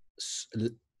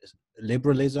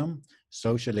liberalism,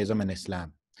 socialism, and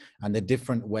Islam, and the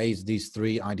different ways these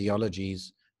three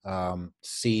ideologies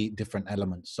see different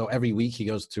elements. So every week he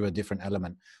goes through a different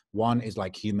element. One is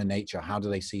like human nature. How do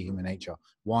they see human nature?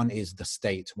 One is the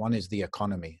state. One is the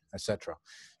economy, etc.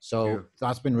 So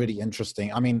that's been really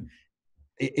interesting. I mean,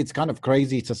 it's kind of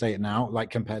crazy to say it now,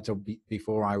 like compared to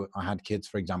before I had kids,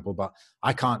 for example, but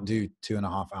I can't do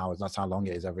 2.5 hours. That's how long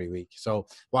it is every week. So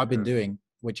what I've been doing,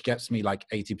 which gets me like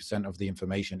 80% of the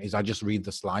information, is I just read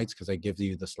the slides because they give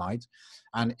you the slides.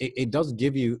 And it does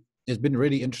give you, it's been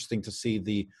really interesting to see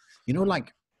the, you know,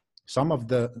 like some of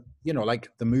the, you know, like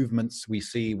the movements we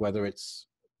see, whether it's,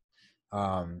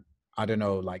 I don't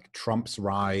know, like Trump's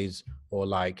rise, or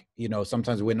like, you know,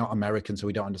 sometimes we're not American, so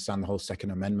we don't understand the whole Second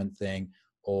Amendment thing,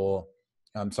 or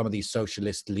some of these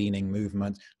socialist leaning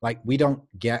movements. Like we don't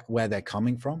get where they're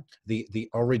coming from, the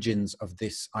origins of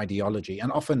this ideology.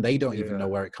 And often they don't even know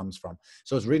where it comes from.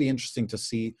 So it's really interesting to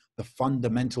see the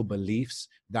fundamental beliefs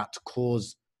that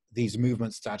cause these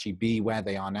movements to actually be where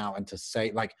they are now, and to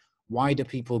say, like, why do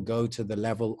people go to the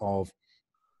level of,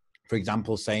 for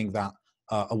example, saying that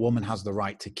a woman has the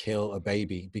right to kill a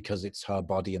baby because it's her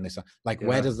body and this, like,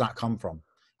 where does that come from?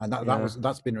 And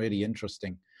that's been really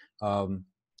interesting.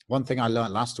 One thing I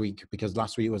learned last week, because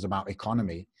last week was about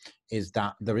economy, is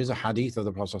that there is a hadith of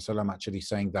the Prophet ﷺ actually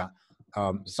saying that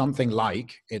something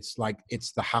like it's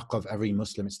the haqq of every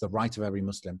Muslim, it's the right of every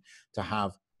Muslim to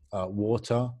have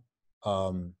water,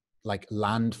 like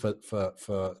land for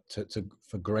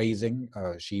grazing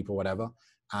sheep or whatever,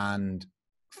 and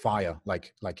fire,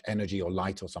 like energy or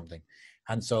light or something.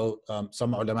 And so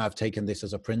some ulama have taken this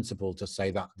as a principle to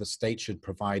say that the state should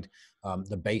provide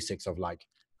the basics of like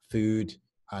food,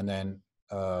 and then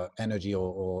energy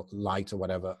or light or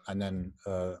whatever. And then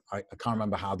I can't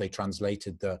remember how they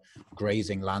translated the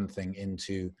grazing land thing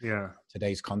into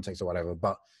today's context or whatever.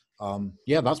 But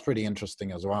that's pretty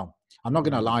interesting as well. I'm not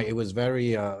going to lie, it was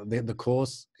very, the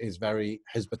course is very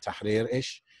Hizb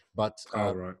ut-Tahrir-ish, but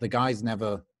the guys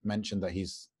never mentioned that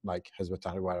he's like Hizb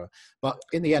ut-Tahrir, whatever. But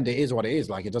in the end, it is what it is.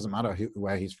 Like, it doesn't matter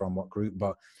where he's from, what group,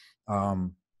 but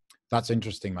that's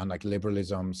interesting, man, like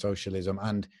liberalism, socialism.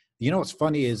 And you know what's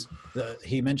funny is that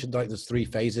he mentioned like there's 3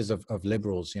 phases of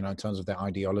liberals, you know, in terms of their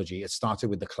ideology. It started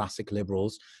with the classic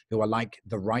liberals, who are like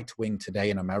the right wing today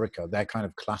in America. They're kind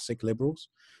of classic liberals.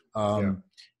 And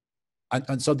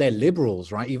so they're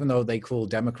liberals, right? Even though they call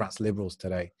Democrats liberals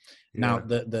today. Now,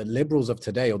 the liberals of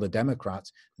today, or the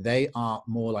Democrats, they are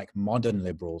more like modern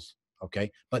liberals.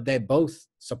 okay? But they're both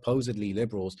supposedly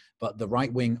liberals, but the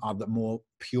right wing are the more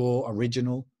pure,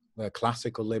 original,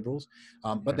 classical liberals.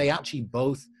 But they actually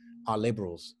both are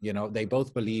liberals. You know, they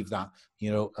both believe that,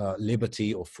 you know,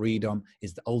 liberty or freedom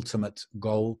is the ultimate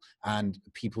goal, and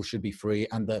people should be free.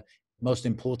 And the most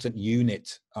important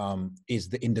unit is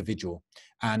the individual.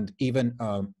 And even,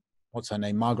 what's her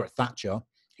name? Margaret Thatcher,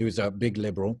 who is a big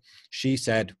liberal, she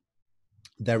said,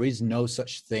 there is no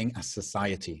such thing as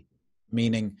society.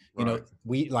 Meaning, you know,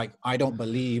 I don't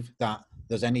believe that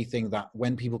there's anything that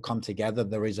when people come together,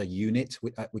 there is a unit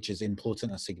which is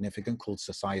important and significant called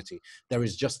society. There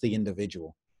is just the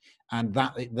individual. And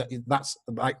that's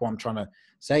like what I'm trying to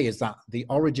say, is that the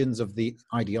origins of the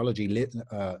ideology,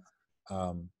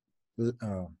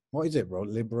 what is it, bro?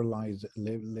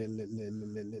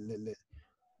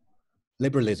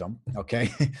 Liberalism, okay?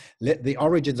 The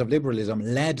origins of liberalism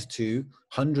led to,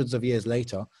 hundreds of years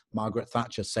later, Margaret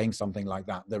Thatcher saying something like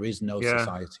that. There is no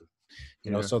society.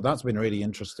 You know, so that's been really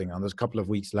interesting. And there's a couple of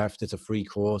weeks left. It's a free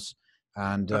course.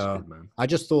 And good, man. I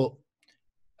just thought,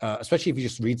 especially if you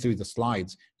just read through the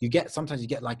slides, sometimes you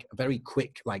get like a very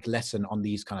quick like lesson on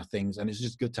these kind of things. And it's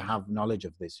just good to have knowledge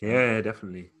of this. Yeah,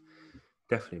 definitely.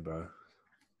 Definitely, bro.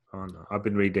 Oh, no. I've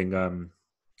been reading,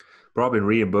 bro, I've been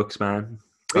reading books, man.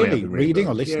 Really? Reading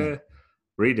or listening? Yeah,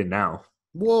 reading now.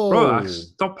 Whoa. Bro, I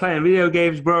stopped playing video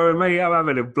games, bro. Mate, I'm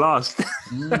having a blast.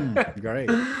 Great.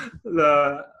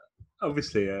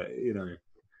 Obviously, you know,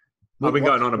 I've been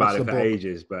going on about it for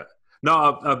ages, but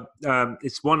no,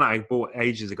 it's one that I bought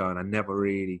ages ago and I never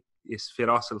really. It's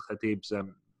Firas al-Khatib's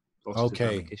Lost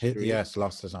Islamic History. Yes,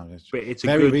 Lost Islamic History. But it's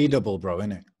very readable, bro,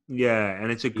 isn't it? Yeah,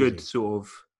 and it's a good sort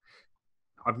of.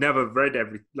 I've never read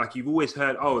like you've always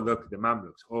heard, oh, look, the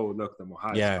Mamluks, oh, look, the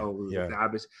Muhajirs, oh, look, the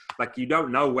Abbas. Like you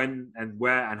don't know when and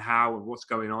where and how and what's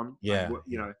going on. Yeah. And,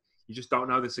 you know, you just don't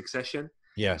know the succession.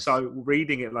 Yeah. So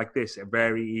reading it like this,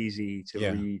 very easy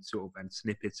to read sort of, and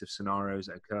snippets of scenarios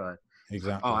that occurred.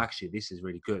 Exactly. Oh, actually, this is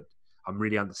really good. I'm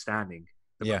really understanding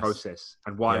the process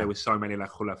and why there was so many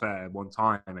like khulafa at one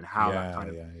time and how that kind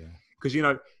of. Because, you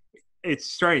know,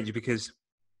 it's strange because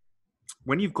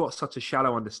when you've got such a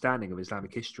shallow understanding of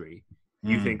Islamic history,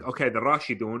 you think, okay, the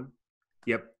Rashidun,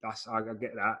 yep, I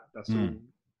get that.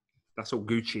 That's all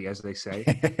Gucci, as they say.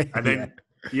 And then,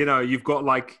 you know, you've got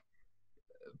like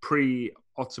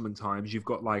pre-Ottoman times, you've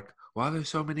got like, why are there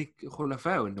so many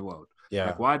khulafa in the world? Yeah.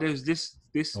 Like, why there's this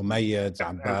Umayyads,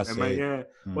 Abbasi.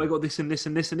 Why got this and this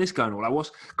and this and this going on? Like,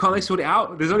 can't they sort it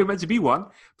out? There's only meant to be one.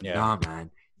 But nah,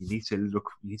 man. You need to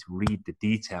read the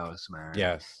details, man.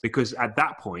 Yes. Because at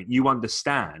that point, you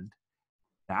understand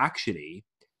that actually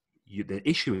the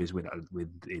issue is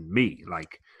within me.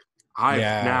 Like,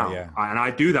 and I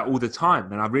do that all the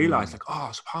time. And I realize, like,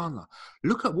 oh, subhanAllah,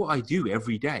 look at what I do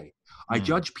every day. I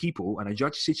judge people and I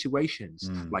judge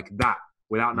situations like that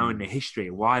without knowing the history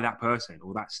and why that person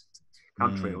or that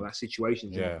country or that situation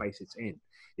is in the place it's in,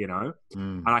 you know?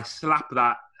 And I slap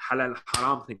that halal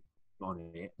haram thing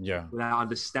on it without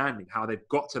understanding how they've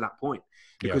got to that point.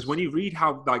 Because when you read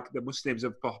how like the Muslims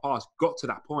of the past got to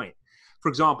that point, for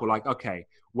example, like, okay,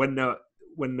 when the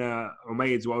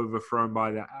Umayyads were overthrown by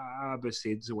the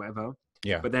Abbasids or whatever,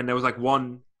 but then there was like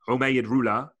one Umayyad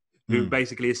ruler who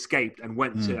basically escaped and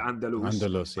went to Andalus.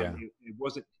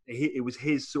 It was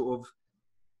his sort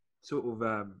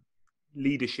of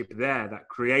leadership there that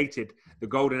created the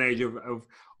golden age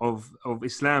of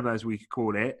Islam, as we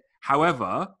call it.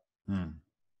 However,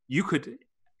 you could,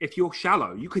 if you're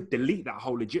shallow, you could delete that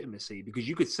whole legitimacy, because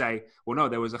you could say, well, no,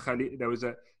 there was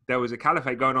a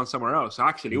caliphate going on somewhere else. So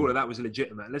actually, all of that was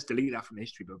legitimate. Let's delete that from the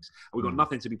history books. And we've got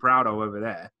nothing to be proud of over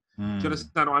there. Do you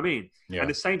understand what I mean? Yeah. And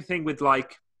the same thing with,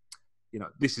 like, you know,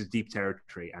 this is deep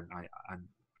territory, and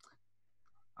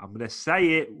I'm gonna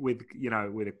say it with, you know,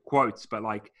 with quotes, but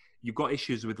like, you've got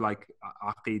issues with like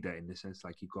Aqidah in the sense,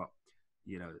 like you've got,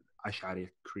 you know, Ash'ari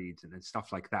creeds and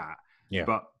stuff like that. Yeah.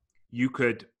 But you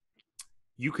could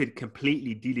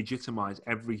completely delegitimize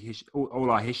all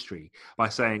our history by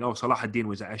saying, oh, Salah ad-Din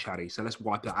was an Ash'ari, so let's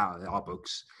wipe that out of our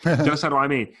books. Do you understand what I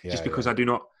mean? Just because I do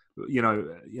not, you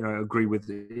know, agree with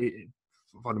the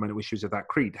fundamental issues of that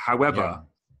creed. However,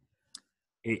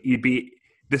 it'd be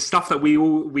the stuff that we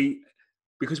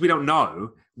because we don't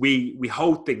know, we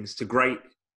hold things to great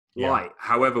light.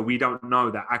 However, we don't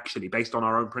know that actually, based on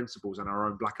our own principles and our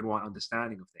own black and white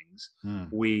understanding of things,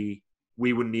 we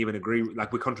wouldn't even agree.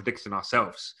 Like, we're contradicting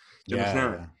ourselves. Do you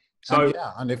understand? So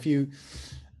and if you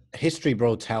history,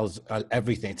 bro, tells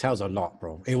everything. It tells a lot,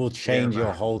 bro. It will change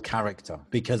your whole character,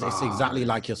 because it's exactly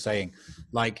like you're saying.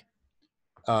 Like,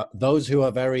 those who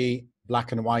are very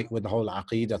black and white with the whole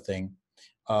Aqidah thing,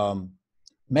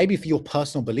 maybe for your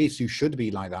personal beliefs, you should be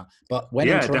like that. But when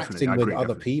Yeah, definitely. interacting I with agree,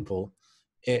 other definitely. people,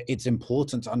 it's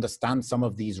important to understand some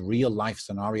of these real life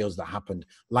scenarios that happened,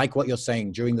 like what you're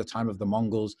saying during the time of the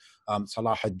Mongols,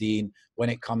 Salah ad-Din,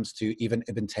 when it comes to even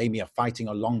Ibn Taymiyyah fighting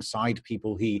alongside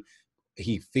people he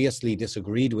fiercely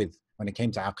disagreed with when it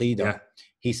came to Aqidah. Yeah,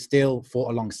 He still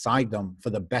fought alongside them for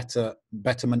the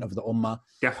betterment of the Ummah.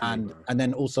 definitely, And bro.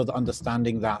 then also the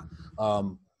understanding that,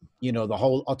 the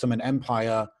whole Ottoman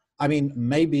Empire, I mean,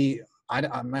 maybe,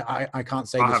 I can't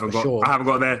say this for sure. I haven't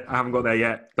got there. I haven't got there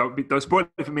yet. Don't spoil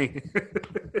it for me.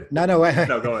 No, wait.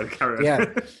 No, go on, carry Yeah.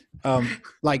 on.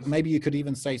 Like maybe you could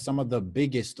even say some of the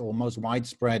biggest or most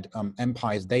widespread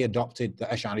empires, they adopted the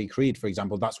Ash'ari Creed, for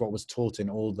example. That's what was taught in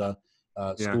all the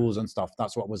Yeah, schools and stuff.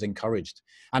 That's what was encouraged.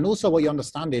 And also what you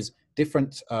understand is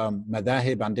different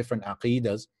madhahib and different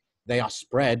aqidas, they are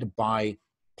spread by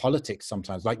politics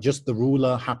sometimes. Like just the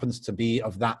ruler happens to be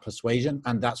of that persuasion,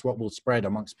 and that's what will spread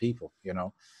amongst people,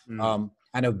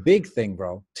 And a big thing,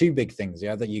 bro, two big things,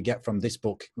 that you get from this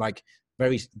book, like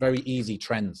very, very easy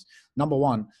trends. Number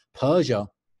one, Persia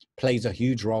plays a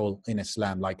huge role in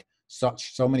Islam. Like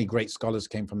so many great scholars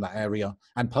came from that area.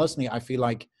 And personally, I feel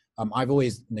like I've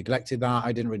always neglected that.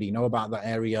 I didn't really know about that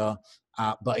area,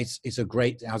 but it has a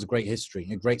great history,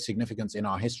 a great significance in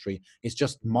our history. It's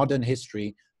just modern history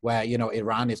where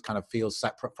Iran is kind of feels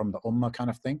separate from the Ummah kind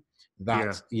of thing.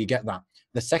 That you get that.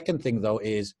 The second thing though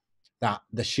is that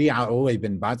the Shia have always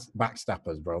been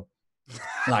backstabbers, bro.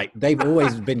 Like they've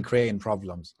always been creating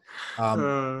problems,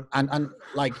 and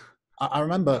like I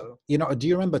remember, do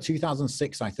you remember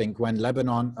 2006? I think when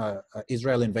Lebanon,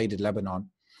 Israel invaded Lebanon,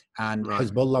 and right.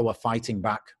 Hezbollah were fighting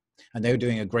back, and they were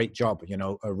doing a great job,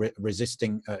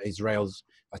 resisting Israel's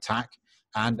attack.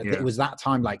 And it was that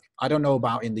time, like, I don't know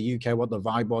about in the UK what the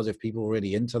vibe was, if people were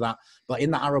really into that, but in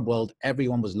the Arab world,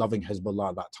 everyone was loving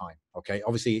Hezbollah at that time. Okay,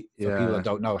 obviously, for people that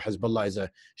don't know, Hezbollah is a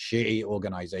Shi'i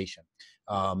organization,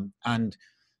 and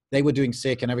they were doing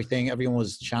sick and everything. Everyone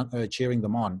was cheering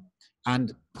them on,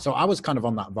 and so I was kind of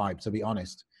on that vibe, to be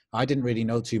honest. I didn't really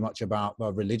know too much about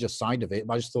the religious side of it,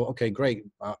 but I just thought, okay, great.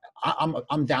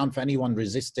 I'm down for anyone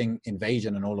resisting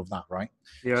invasion and all of that, right?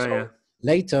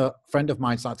 Later, a friend of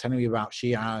mine started telling me about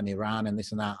Shia and Iran and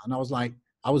this and that, and I was like,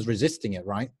 I was resisting it,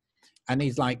 right? And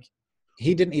he's like,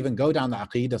 he didn't even go down the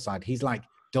Aqidah side. He's like,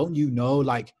 don't you know,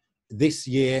 like this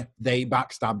year they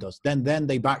backstabbed us, then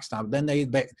they backstabbed, then they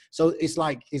so it's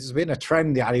like it's been a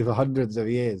trend for hundreds of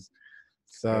years.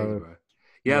 So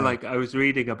like I was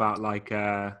reading about like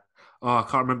I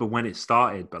can't remember when it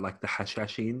started, but like the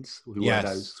Hashashins, who were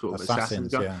those sort of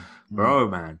assassins, bro,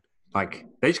 man, like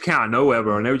they just came out of nowhere,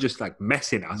 bro, and they were just like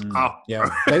messing us up.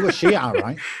 They were Shia,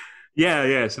 right?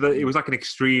 So it was like an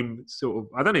extreme sort of,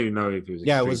 I don't even know if it was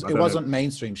extreme. It wasn't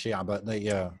mainstream Shia, but they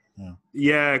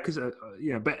because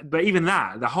but even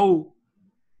that whole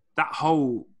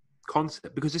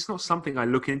concept, because it's not something I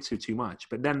look into too much,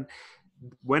 but then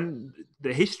when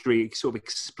the history sort of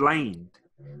explained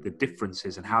the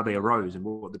differences and how they arose and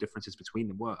what the differences between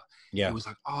them were, it was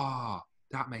like,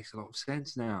 that makes a lot of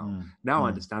sense now. Now I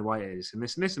understand why it is, and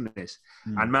this and this and this.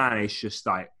 And man, it's just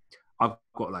like I've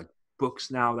got like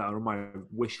books now that are on my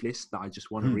wish list that I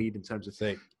just want to read, in terms of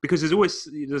because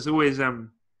there's always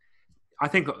I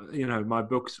think my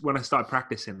books, when I started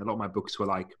practicing, a lot of my books were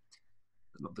like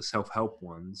not the self-help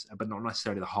ones, but not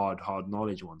necessarily the hard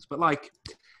knowledge ones, but like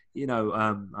I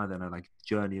don't know, like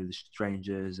Journey of the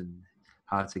Strangers and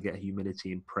how to get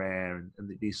humility in prayer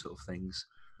and these sort of things.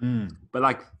 But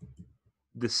like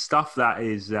the stuff that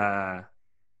is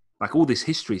like all this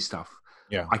history stuff,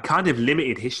 I kind of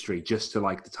limited history just to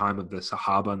like the time of the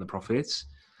Sahaba and the Prophets.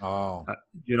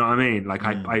 You know what I mean? Like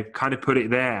I kind of put it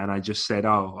there, and I just said,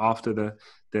 after the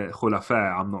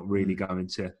Khulafa, I'm not really going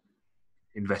to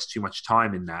invest too much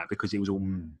time in that because it was all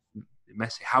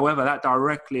messy. However, that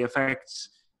directly affects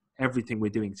everything we're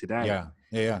doing today.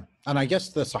 And I guess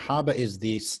the Sahaba is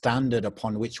the standard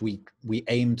upon which we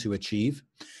aim to achieve,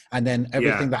 and then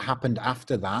everything that happened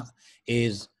after that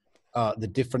is the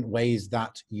different ways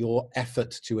that your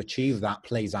effort to achieve that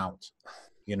plays out.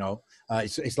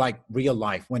 It's like real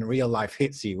life. When real life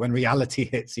hits you, when reality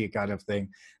hits you, kind of thing.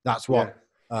 That's what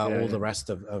all the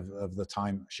rest of the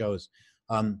time shows.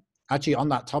 Actually, on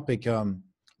that topic,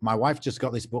 my wife just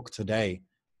got this book today.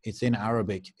 It's in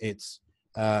Arabic. It's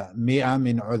مئة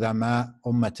من علماء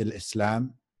أمة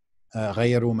الإسلام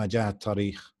غيروا مجال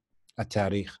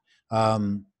التاريخ.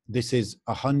 This is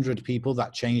 100 people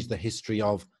that changed the history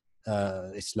of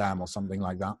Islam or something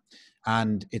like that.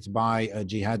 And it's by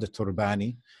Jihad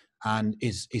al-Turbani. and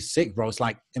is sick, bro. It's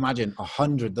like, imagine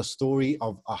the story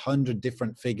of 100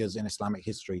 different figures in Islamic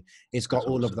history. It's got That's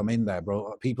all of awesome. them in there,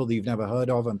 bro. People that you've never heard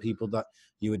of and people that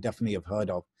you would definitely have heard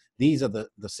of. These are the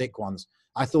sick ones.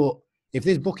 I thought if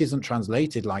this book isn't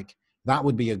translated, like that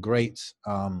would be a great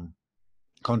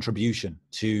contribution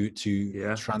to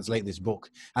translate this book.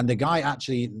 And the guy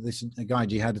actually, this guy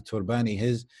Jihad Turbani,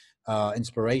 his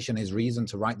inspiration, his reason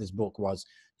to write this book was,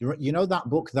 you know, that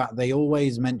book that they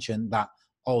always mention that,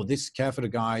 oh, this Kafir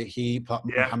guy, he put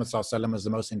Muhammad Sallallahu Alaihi Wasallam as the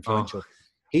most influential.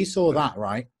 He saw that,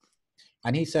 right?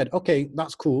 And he said, okay,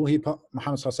 that's cool. He put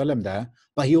Muhammad Sallallahu Alaihi Wasallam there,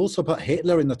 but he also put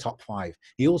Hitler in the top 5.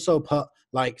 He also put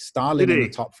like Stalin in the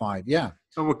top 5. Yeah.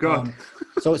 Oh my God.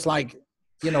 So it's like,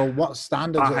 you know, what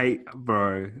standards? I hate,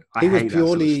 bro. He was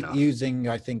purely using,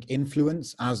 I think,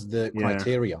 influence as the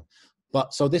criteria.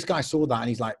 But so this guy saw that and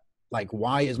he's like,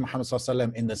 why is Muhammad Sallallahu Alaihi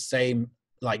Wasallam in the same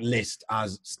like list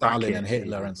as Stalin and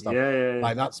Hitler and stuff?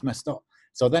 Like that's messed up.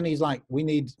 So then he's like,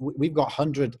 we've got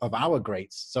 100 of our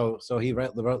greats. So he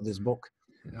wrote this book.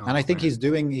 And I think he's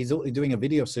doing a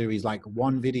video series, like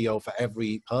one video for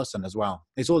every person as well.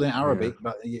 It's all in Arabic,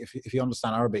 but if you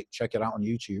understand Arabic, check it out on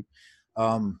YouTube.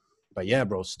 But yeah,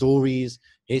 bro, stories,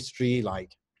 history,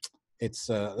 like it's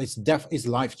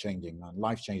life changing, man.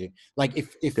 Life changing. Like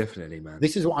if definitely, man.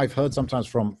 This is what I've heard sometimes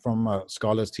from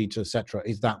scholars, teachers, etc.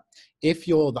 Is that if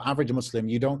you're the average Muslim,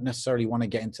 you don't necessarily want to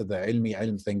get into the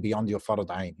ilm thing beyond your farad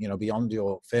ayn, you know, beyond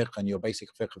your fiqh and your basic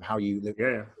fiqh of how you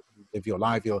live your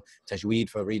life, your tajweed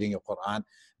for reading your Quran.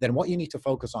 Then what you need to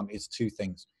focus on is 2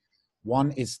 things.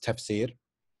 One is tafsir.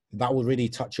 That will really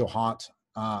touch your heart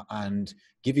and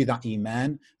give you that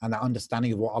iman and that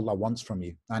understanding of what Allah wants from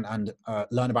you, and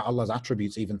learn about Allah's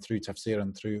attributes even through tafsir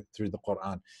and through the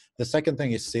Quran. The second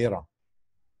thing is seerah.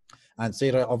 And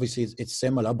seerah, obviously, it's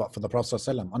similar, but for the Prophet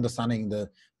ﷺ, understanding the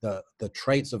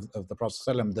traits of the Prophet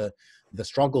ﷺ, the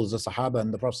struggles the Sahaba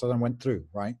and the Prophet ﷺ went through,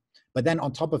 right? But then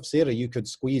on top of seerah, you could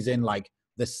squeeze in like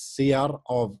the siyar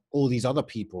of all these other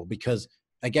people, because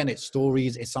again, it's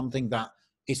stories. It's something that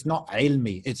it's not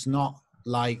ilmi. It's not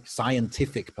like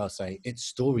scientific per se. It's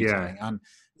storytelling.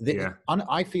 And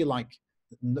I feel like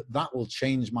that will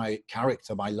change my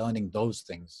character by learning those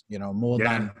things, you know, more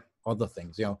than other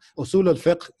things. You know, usul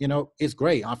al-fiqh, you know, is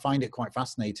great. I find it quite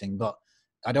fascinating, but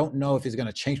I don't know if it's going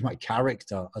to change my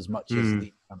character as much as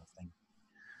the kind of thing.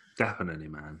 Definitely,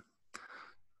 man.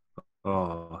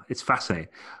 Oh, it's fascinating.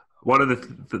 One of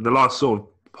the last sort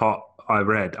of part I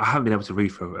read, I haven't been able to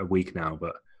read for a week now,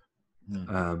 but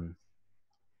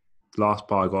last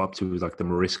part I got up to was like the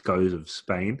Moriscos of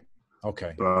Spain.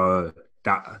 Okay. Bro,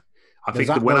 I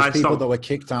think when I people that were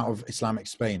kicked out of Islamic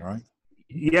Spain, right?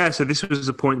 Yeah, so this was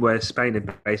the point where Spain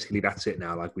had basically, that's it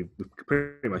now. Like we've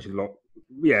pretty much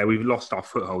we've lost our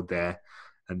foothold there.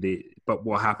 But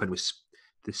what happened was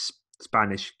this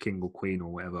Spanish king or queen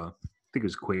or whatever, I think it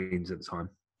was queens at the time,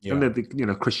 and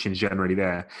the Christians generally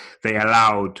there, they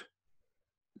allowed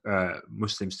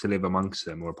Muslims to live amongst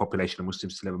them, or a population of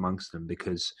Muslims to live amongst them,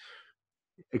 because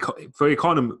for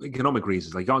economic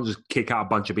reasons, like you can't just kick out a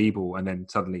bunch of people and then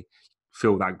suddenly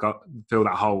fill that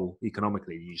hole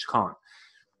economically. You just can't.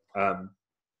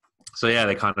 So yeah,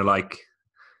 they kind of like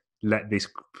let these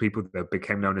people that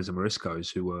became known as the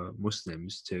Moriscos, who were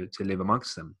Muslims, to live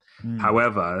amongst them.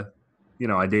 However, you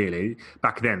know, ideally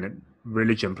back then,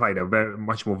 religion played a very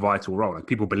much more vital role. Like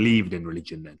people believed in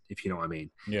religion then, if you know what I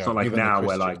mean. Yeah, it's not like now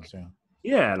where like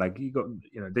like you got,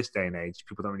 you know, this day and age,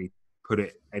 people don't really put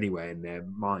it anywhere in their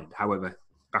mind. However,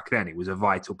 back then it was a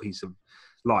vital piece of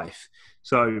life.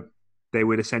 So they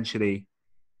would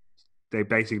they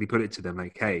basically put it to them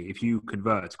like, hey, if you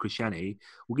convert to Christianity,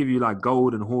 we'll give you like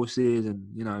gold and horses and,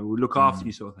 you know, we'll look after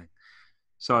you, sort of thing.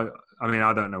 So, I mean,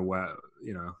 I don't know where,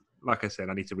 you know, like I said,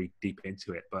 I need to read deep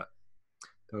into it, but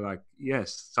they're like,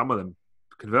 yes, some of them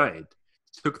converted,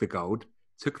 took the gold,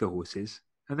 took the horses,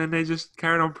 and then they just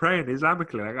carried on praying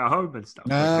Islamically, like at home and stuff.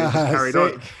 Like, they just carried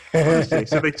on. Honestly.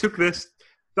 So they took this.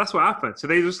 That's what happened. So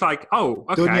they just like, oh,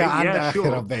 okay, yeah,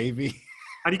 sure, baby.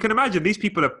 And you can imagine these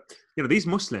people are, you know, these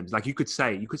Muslims. Like you could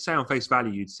say on face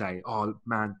value, you'd say, oh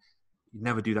man, you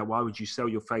never do that. Why would you sell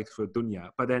your faith for dunya?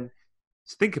 But then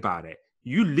think about it.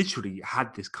 You literally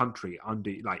had this country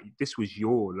under, like, this was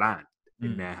your land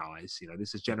in their eyes. You know,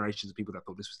 this is generations of people that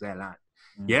thought this was their land.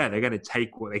 Yeah, they're going to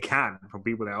take what they can from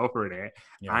people that are offering it.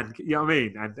 And you know what I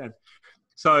mean? And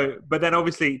so, but then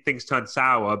obviously things turned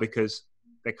sour because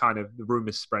the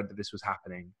rumors spread that this was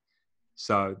happening.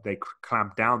 So they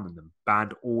clamped down on them,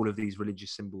 banned all of these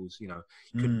religious symbols. You know,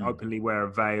 you couldn't openly wear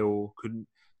a veil, couldn't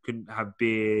have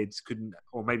beards,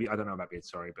 or maybe, I don't know about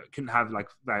beards, sorry, but couldn't have like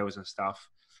veils and stuff.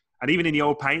 And even in the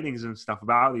old paintings and stuff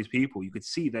about these people, you could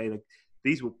see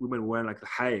these women were wearing like the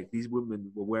hayek. These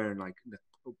women were wearing like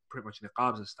pretty much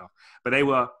niqabs and stuff. But they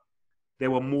were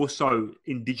more so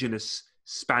indigenous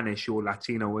Spanish or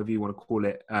Latino, whatever you want to call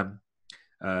it,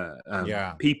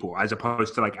 people, as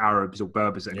opposed to like Arabs or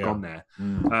Berbers that had gone there.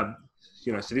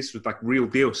 You know, so this was like real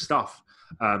deal stuff.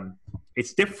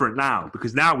 It's different now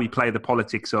because now we play the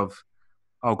politics of,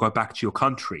 oh, go back to your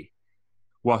country.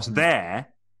 Whilst there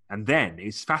and then,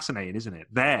 it's fascinating, isn't it?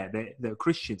 The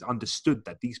Christians understood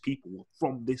that these people were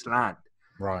from this land.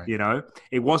 Right. You know,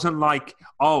 it wasn't like,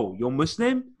 oh, you're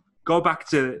Muslim, go back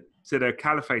to the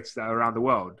caliphates that are around the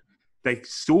world. They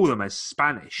saw them as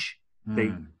Spanish.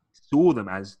 They saw them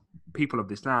as people of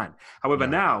this land. However,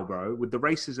 now, bro, with the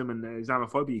racism and the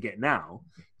Islamophobia you get now,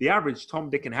 the average Tom,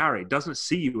 Dick, and Harry doesn't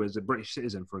see you as a British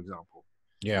citizen, for example.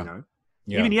 Yeah. You know?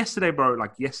 Yeah. Even yesterday, bro,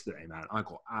 like yesterday, man, I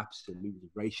got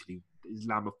absolutely racially,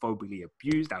 Islamophobically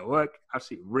abused at work,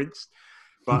 absolutely rinsed.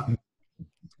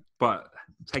 But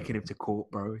taking him to court,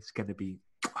 bro, it's gonna be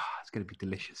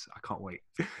delicious. I can't wait.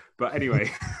 But anyway,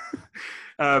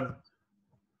 but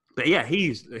yeah,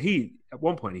 he at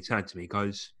one point he turned to me, he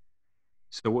goes,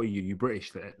 "So what are you? You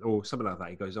British?" Or something like that.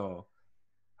 He goes, "Oh,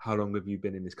 how long have you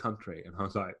been in this country?" And I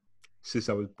was like, "Since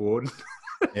I was born."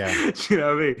 Yeah. Do you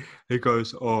know what I mean? He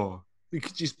goes, "Oh." He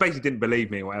just basically didn't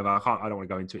believe me or whatever. I don't want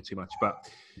to go into it too much,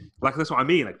 but like that's what I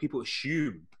mean. Like people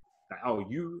assume that, oh,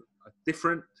 you are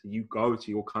different, so you go to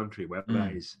your country, wherever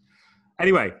that is.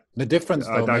 Anyway, the difference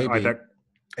though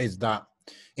is that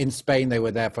in Spain they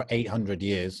were there for 800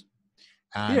 years,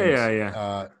 and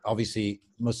obviously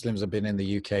Muslims have been in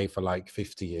the UK for like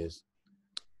 50 years.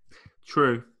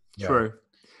 True.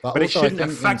 But it shouldn't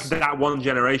affect that one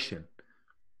generation.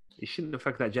 It shouldn't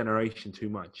affect that generation too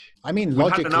much. I mean,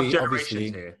 logically,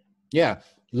 obviously,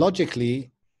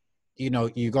 logically, you know,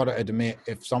 you got to admit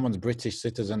if someone's British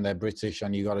citizen, they're British,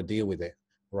 and you got to deal with it,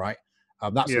 right?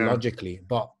 That's logically,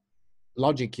 but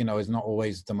logic, you know, is not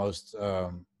always the most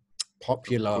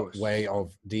popular way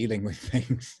of dealing with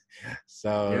things.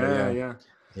 So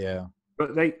yeah.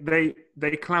 But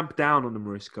they clamp down on the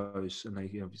Moriscos, and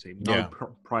they obviously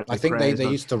private. I think they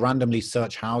used to randomly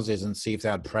search houses and see if they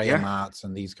had prayer mats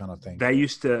and these kind of things. They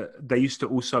used to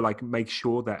also like make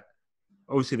sure that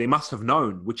obviously they must have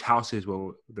known which houses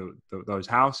were those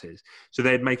houses, so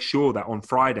they'd make sure that on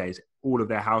Fridays all of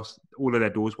their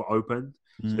doors were opened,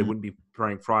 so they wouldn't be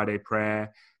praying Friday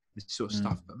prayer, this sort of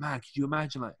stuff. But man, could you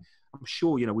imagine? Like, I'm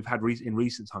sure in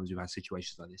recent times we've had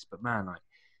situations like this, but man, like.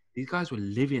 These guys were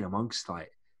living amongst,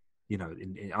 like, you know,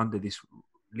 under this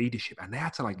leadership, and they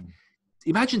had to like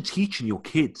imagine teaching your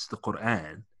kids the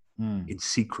Quran in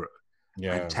secret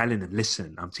and telling them,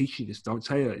 "Listen, I'm teaching this. Don't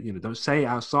say it. You know, don't say it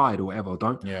outside or whatever.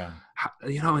 Don't."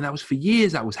 You know, and that was for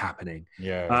years. That was happening.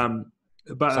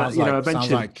 But sounds you know, like, eventually,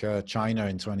 sounds like China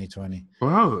in 2020.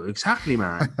 Bro, exactly,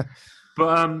 man.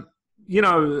 But you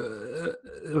know,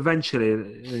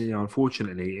 eventually, you know,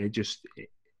 unfortunately,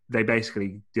 they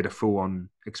basically did a full-on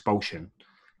expulsion.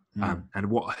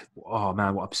 And what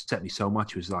upset me so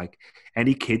much was like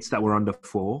any kids that were under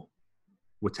 4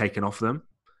 were taken off them.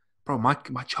 Bro,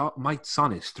 my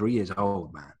son is 3 years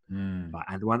old, man.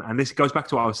 And this goes back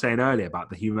to what I was saying earlier about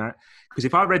the human. Because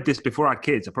if I read this before I had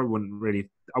kids, I probably wouldn't really.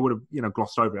 I would have, you know,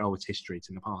 glossed over it. Oh, it's history. It's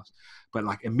in the past. But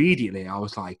like immediately, I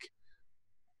was like,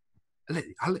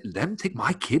 I let them take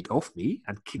my kid off me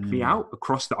and kick me out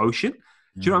across the ocean.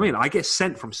 Do you know what I mean? I get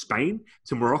sent from Spain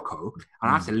to Morocco and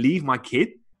I have to leave my kid.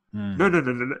 No.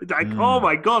 Like, oh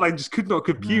my God, I just could not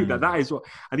compute that is what.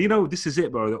 And you know, this is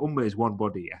it, bro. The Ummah is one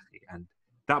body, and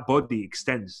that body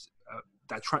extends.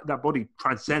 That body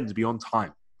transcends beyond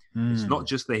time. It's not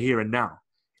just the here and now.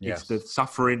 It's the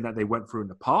suffering that they went through in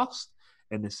the past,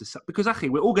 and it's because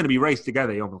we're all going to be raised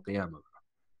together Yawm al-Qiyamah.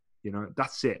 You know,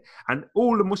 that's it. And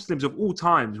all the Muslims of all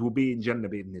times will be in Jannah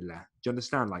bi'idhnillah. Do you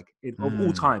understand? Like, of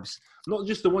all times. Not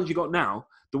just the ones you got now,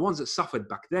 the ones that suffered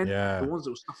back then, the ones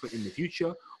that will suffer in the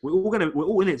future. We're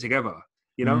all in it together.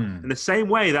 You know? In the same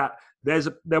way that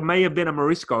there may have been a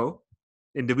Morisco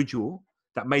individual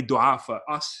that made dua for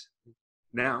us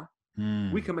now.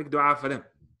 We can make dua for them.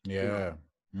 Yeah.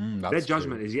 You know? Their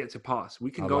judgment is yet to pass. We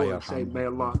can go and say, may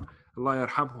Allah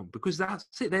yarhamhum. Because that's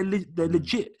it. They're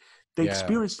legit. They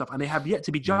experience stuff and they have yet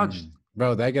to be judged.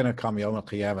 Bro, they're going to come Yawm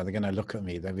al-Qiyamah. They're going to look at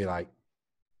me. They'll be like,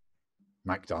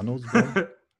 McDonald's, bro?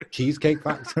 Cheesecake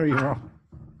Factory, bro?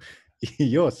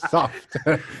 You're soft.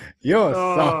 You're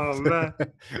soft. Man.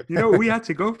 You know what we had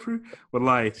to go through?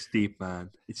 Wallahi, it's deep, man.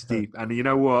 It's deep. And you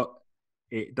know what?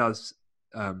 It does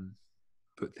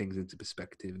put things into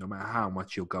perspective. No matter how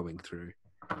much you're going through,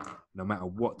 no matter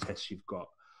what tests you've got.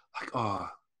 Like,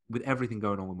 with everything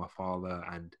going on with my father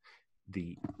and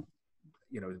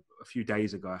a few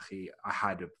days ago, I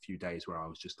had a few days where I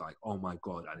was just like, oh my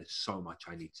God, and there's so much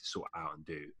I need to sort out and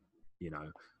do,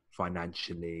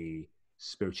 financially,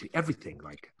 spiritually, everything.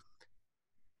 Like,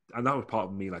 and that was part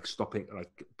of me, like stopping,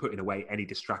 like putting away any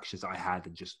distractions I had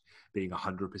and just being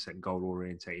 100% goal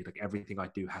orientated. Like everything I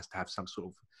do has to have some sort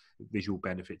of visual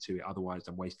benefit to it. Otherwise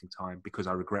I'm wasting time, because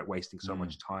I regret wasting so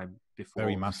much time before.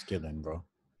 Very masculine, bro.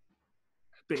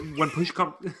 But when push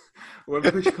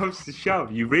comes to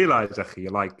shove, you realize,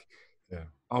 you're like,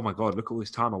 oh my God, look at all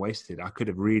this time I wasted. I could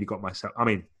have really got myself, I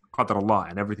mean, qadar Allah,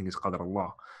 and everything is qadar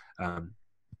Allah.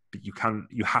 But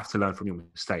you have to learn from your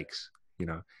mistakes,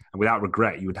 and without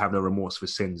regret, you would have no remorse for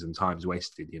sins and times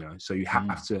wasted, So you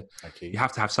have to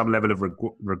have some level of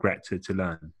regret to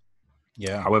learn.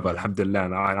 Yeah. However, alhamdulillah,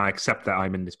 and I accept that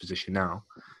I'm in this position now,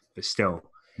 but still,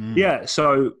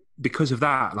 So because of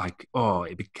that, like,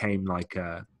 it became like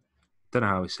I don't know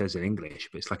how it says in English,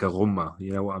 but it's like a ghumma.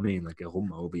 You know what I mean? Like a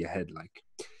ghumma over your head, like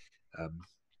I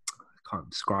can't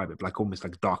describe it, but like almost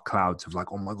like dark clouds of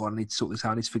like, oh my God, I need to sort this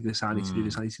out, I need to figure this out, I need to do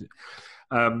this, I need to do it.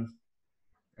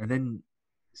 And then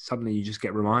suddenly you just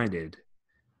get reminded,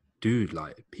 dude,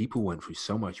 like people went through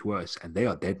so much worse and they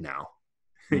are dead now.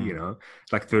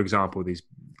 Like for example, these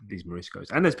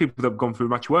Moriscos, and there's people that have gone through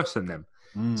much worse than them.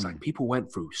 It's like people went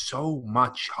through so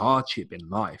much hardship in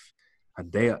life,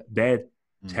 and their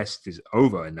test is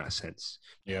over in that sense.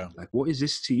 Yeah. Like, what is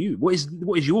this to you? What is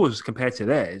yours compared to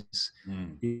theirs?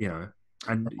 And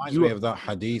reminds me of that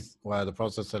hadith where the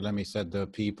Prophet ﷺ said the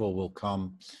people will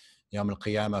come Yawm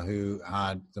al-Qiyamah who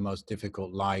had the most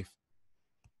difficult life,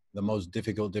 and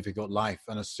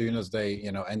as soon as they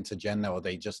enter Jannah, or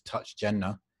they just touch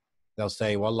Jannah, they'll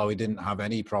say, Wallah, we didn't have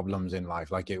any problems in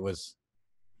life. Like it was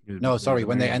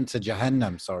when they enter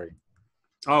Jahannam,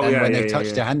 when they touch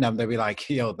Jahannam, they'll be like,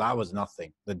 yo, that was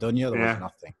nothing. The dunya, there was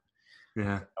nothing.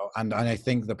 Yeah. And I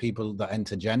think the people that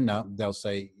enter Jannah, they'll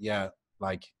say,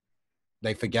 like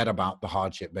they forget about the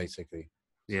hardship, basically.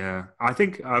 Yeah. I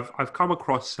think I've come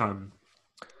across a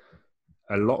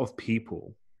lot of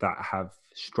people that have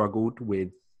struggled with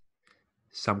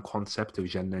some concept of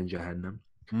Jannah and Jahannam,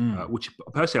 which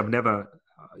personally I've never,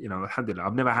 alhamdulillah,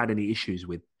 I've never had any issues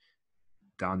with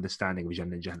the understanding of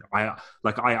Jannah and Jahannam.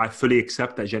 I fully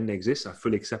accept that Jannah exists. I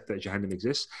fully accept that Jahannam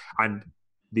exists, and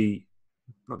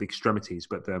not the extremities,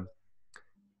 but the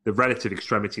relative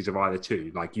extremities of either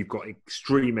two. Like you've got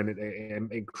extreme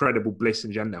and incredible bliss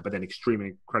in Jannah, but then extreme and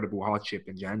incredible hardship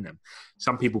in Jahannam.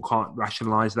 Some people can't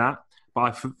rationalize that, but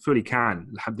I fully can,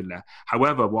 alhamdulillah.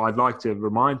 However, what I'd like to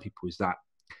remind people is that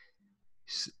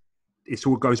it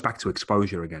all goes back to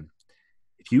exposure again.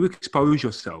 If you expose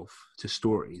yourself to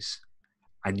stories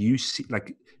and you see,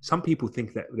 like some people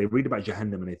think that they read about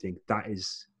Jahannam and they think that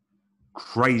is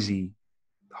crazy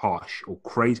harsh or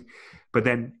crazy. But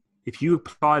then if you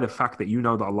apply the fact that that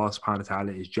Allah subhanahu wa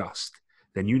ta'ala is just,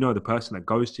 then the person that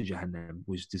goes to Jahannam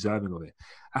was deserving of it.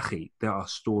 Akhi, there are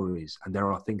stories and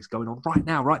there are things going on right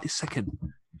now, right this second,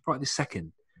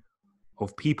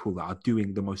 of people that are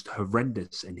doing the most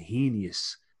horrendous and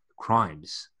heinous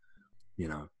crimes,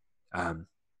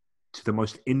 to the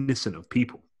most innocent of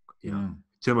people, to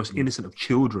the most innocent of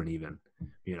children even,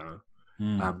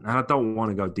 and I don't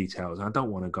want to go details. I don't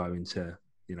want to go into,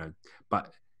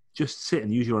 but just sit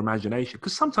and use your imagination.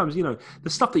 Because sometimes, the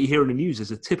stuff that you hear in the news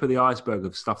is a tip of the iceberg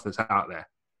of stuff that's out there.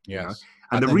 Yes.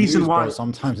 And the reason why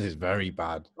sometimes is very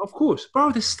bad. Of course,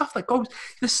 bro, there's stuff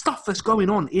that's going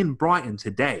on in Brighton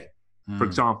today, for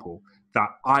example, that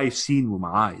I've seen with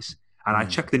my eyes. And I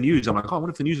check the news. I'm like, I wonder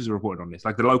if the news is reported on this,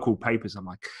 like the local papers. I'm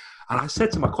like, and I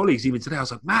said to my colleagues even today, I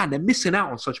was like, man, they're missing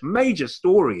out on such major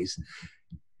stories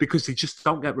because they just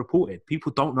don't get reported.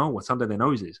 People don't know what's under their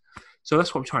noses. So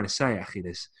that's what I'm trying to say, Akhi.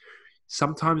 This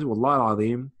sometimes, wallahi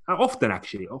al-azim,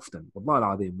 often, wallahi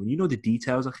al-azim, when you know the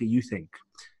details, Akhi, you think,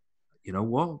 you know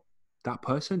what? That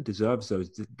person deserves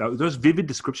those vivid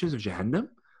descriptions of Jahannam.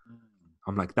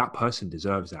 I'm like, that person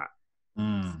deserves that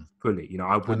fully.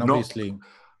 I would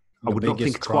not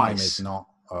think crime twice. Is not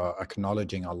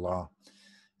acknowledging Allah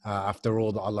after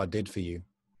all that Allah did for you.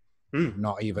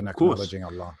 Not even acknowledging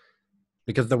Allah.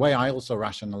 Because the way I also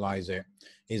rationalize it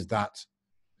is that,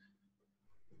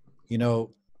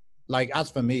 like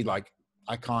as for me, like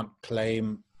I can't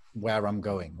claim where I'm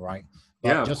going, right?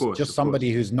 But just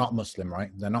somebody who's not Muslim, right?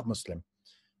 They're not Muslim.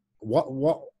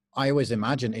 What I always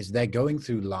imagine is they're going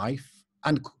through life,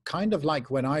 and kind of like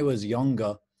when I was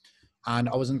younger and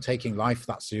I wasn't taking life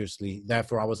that seriously,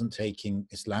 therefore I wasn't taking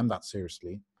Islam that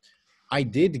seriously, I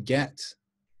did get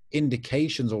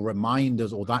indications or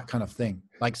reminders or that kind of thing.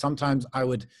 Like sometimes I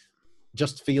would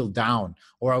just feel down,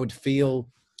 or I would feel,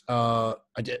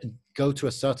 I'd go to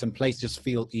a certain place, just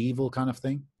feel evil kind of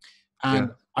thing.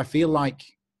 And I feel like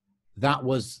that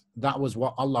was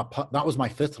what Allah put, that was my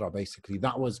fitrah, basically.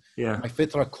 That was my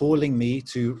fitrah calling me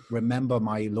to remember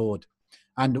my Lord.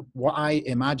 And what I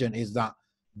imagine is that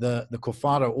the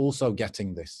kuffar are also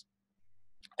getting this.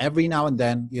 Every now and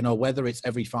then, you know, whether it's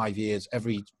every 5 years,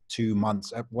 every 2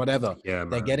 months, whatever,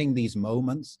 they're getting these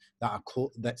moments that are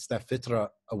called, that's their fitrah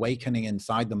awakening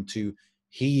inside them to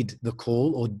heed the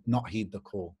call or not heed the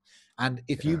call. And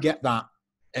if you get that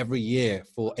every year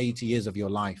for 80 years of your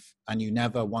life and you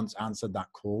never once answered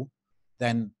that call,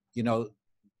 then, you know,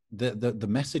 the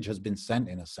message has been sent,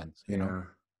 in a sense, you know.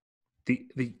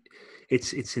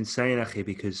 It's insane, Akhi,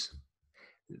 because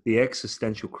the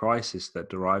existential crisis that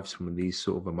derives from these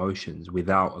sort of emotions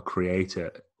without a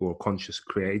creator or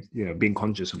being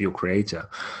conscious of your creator,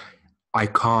 I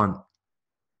can't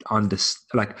understand.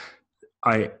 Like,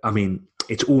 I mean,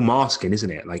 it's all masking, isn't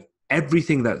it? Like,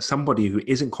 everything that somebody who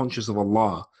isn't conscious of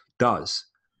Allah does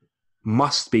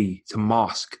must be to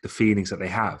mask the feelings that they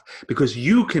have, because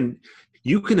you can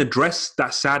address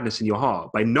that sadness in your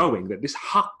heart by knowing that this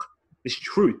haqq, this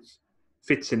truth,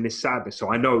 fits in this sadness.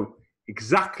 So I know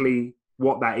exactly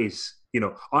what that is. You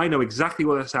know, I know exactly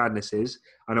what that sadness is.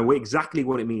 I know exactly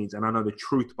what it means, and I know the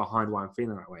truth behind why I'm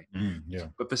feeling that way.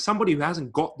 But for somebody who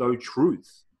hasn't got those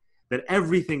truth, then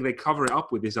everything they cover it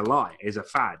up with is a lie, is a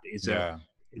fad, is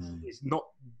not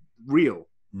real.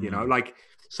 You know, like,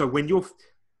 so when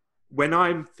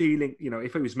I'm feeling, you know,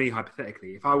 if it was me,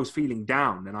 hypothetically, if I was feeling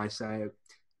down, then I say,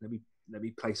 let me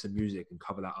play some music and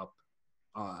cover that up.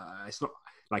 It's not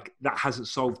like that hasn't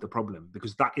solved the problem,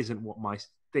 because that isn't what my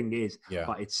thing is,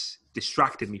 but it's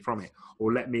distracted me from it.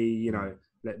 Or let me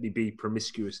be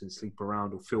promiscuous and sleep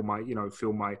around, or fill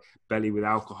my belly with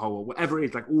alcohol, or whatever it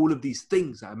is. Like, all of these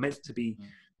things that are meant to be,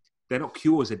 they're not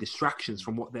cures, they're distractions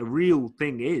from what the real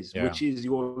thing is, which is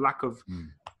your lack of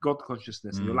God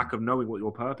consciousness and your lack of knowing what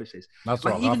your purpose is. That's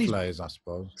like, what ghafla is, I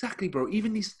suppose. Exactly, bro.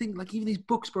 Even these things, like even these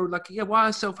books, bro, like, why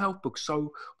are self-help books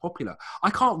so popular?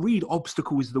 I can't read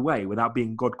Obstacle is the Way without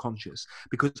being God conscious,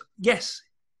 because yes,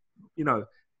 you know,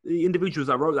 the individuals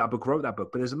that wrote that book,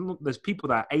 but there's people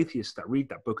that are atheists that read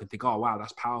that book and think, oh wow,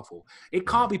 that's powerful. It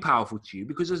can't be powerful to you,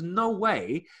 because there's no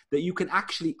way that you can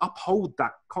actually uphold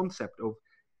that concept of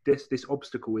this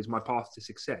obstacle is my path to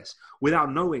success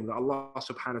without knowing that Allah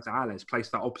subhanahu wa ta'ala has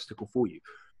placed that obstacle for you.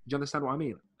 Do you understand what I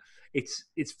mean? It's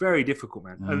very difficult,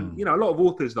 man. And, you know, a lot of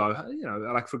authors, though, you know,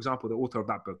 like, for example, the author of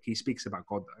that book, he speaks about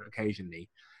God occasionally.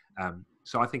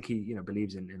 So I think he, you know,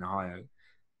 believes in a higher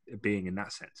being in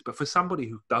that sense. But for somebody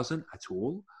who doesn't at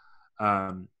all,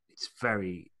 it's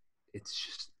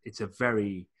a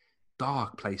very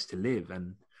dark place to live.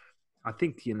 And I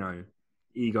think, you know,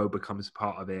 ego becomes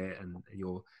part of it, and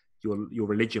your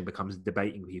religion becomes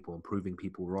debating people and proving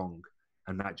people wrong,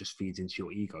 and that just feeds into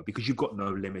your ego, because you've got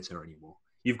no limiter anymore.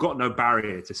 You've got no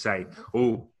barrier to say,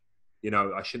 oh, you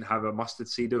know, I shouldn't have a mustard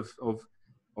seed of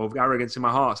arrogance in my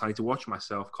heart, so I need to watch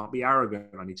myself, can't be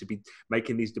arrogant, I need to be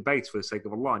making these debates for the sake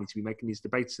of Allah, I need to be making these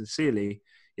debates sincerely.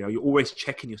 You know, you're always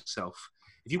checking yourself.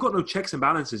 If you've got no checks and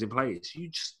balances in place, you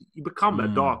become a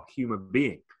dark human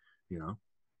being, you know.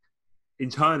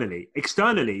 Internally.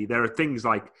 Externally, there are things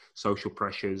like social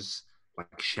pressures,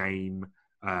 like shame,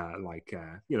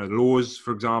 you know, laws,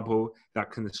 for example,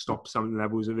 that can stop some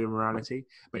levels of immorality.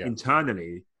 But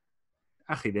internally,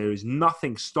 actually, there is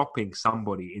nothing stopping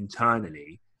somebody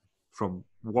internally from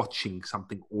watching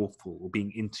something awful or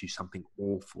being into something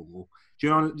awful. Or, do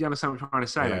you understand what I'm trying to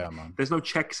say? Yeah, like, man. There's no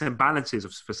checks and balances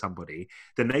for somebody.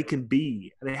 Then they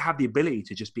have the ability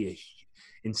to just be a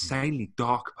insanely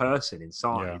dark person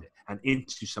inside and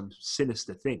into some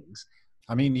sinister things.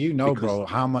 I mean, you know, bro,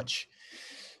 how much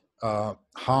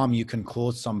harm you can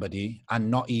cause somebody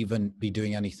and not even be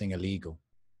doing anything illegal,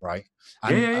 right?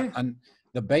 And, and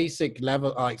the basic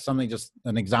level, like something, just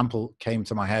an example came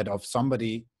to my head of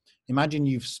somebody. Imagine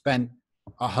you've spent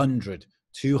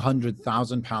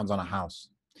 200,000 pounds on a house,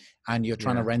 and you're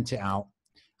trying to rent it out,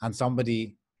 and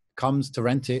somebody comes to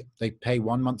rent it. They pay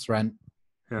 1 month's rent.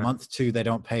 Month 2, they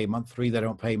don't pay. Month 3, they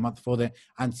don't pay. Month 4,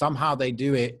 and somehow they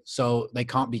do it so they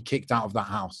can't be kicked out of that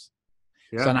house.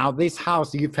 So now this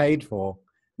house you paid for,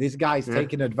 this guy's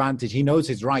taking advantage. He knows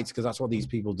his rights, because that's what these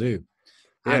people do.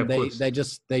 And they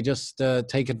just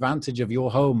take advantage of your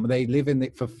home. They live in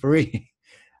it for free.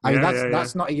 I mean,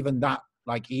 that's not even that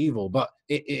like evil, but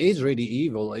it is really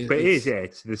evil. But it is,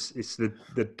 it's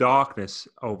the darkness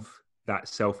of that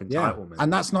self-entitlement.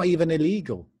 And that's not even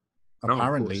illegal,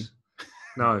 apparently.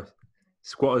 No,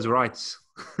 squatters' rights.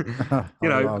 You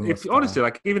know, if honestly,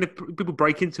 like, even if people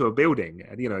break into a building,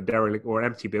 you know, derelict or an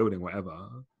empty building, whatever,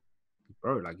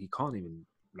 bro, like, you can't even,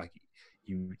 like,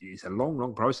 it's a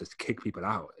long process to kick people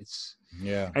out. It's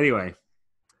yeah. Anyway,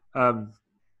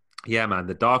 yeah, man,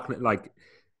 the darkness, like,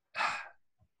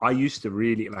 I used to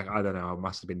really, like, I don't know, I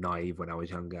must have been naive when I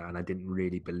was younger, and I didn't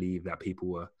really believe that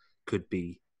people could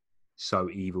be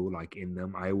so evil, like, in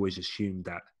them. I always assumed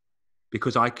that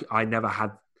because I never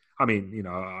had, I mean, you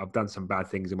know, I've done some bad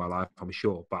things in my life, I'm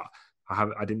sure, but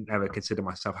I didn't ever consider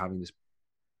myself having this,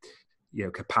 you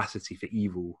know, capacity for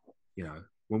evil. You know,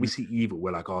 when we see evil,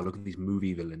 we're like, oh, look at these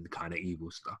movie villain kind of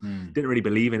evil stuff. Didn't really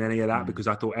believe in any of that because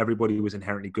I thought everybody was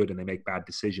inherently good and they make bad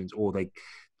decisions, or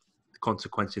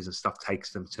consequences and stuff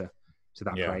takes them to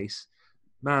that place.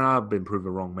 Man, I've been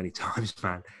proven wrong many times,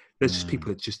 man. There's just people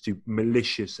that just do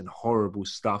malicious and horrible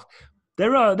stuff.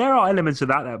 There are elements of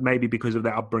that maybe because of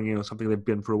their upbringing or something they've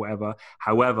been through or whatever.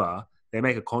 However, they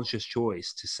make a conscious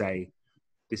choice to say,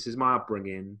 this is my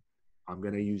upbringing, I'm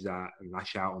going to use that and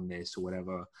lash out on this or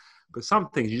whatever. But some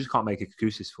things you just can't make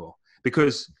excuses for.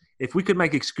 Because if we could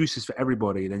make excuses for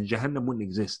everybody, then Jahannam wouldn't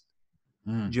exist.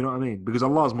 Do you know what I mean? Because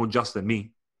Allah is more just than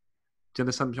me. Do you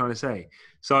understand what I'm trying to say?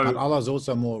 So, and Allah is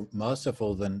also more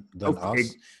merciful than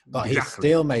us, but exactly. He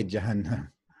still made Jahannam.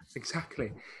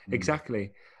 Exactly.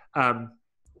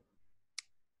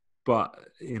 But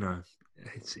you know,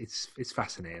 it's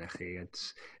fascinating.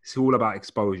 It's all about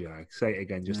exposure. I say it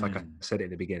again, just like I said it in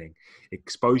the beginning.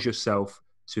 Expose yourself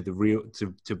to the real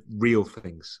to real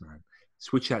things, man.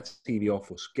 Switch that TV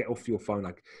off or get off your phone.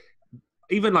 Like,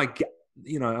 even like,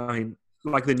 you know, I mean,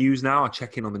 like the news now, I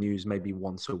check in on the news maybe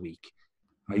once a week.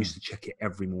 I used to check it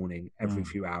every morning, every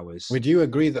few hours. Would you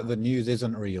agree that the news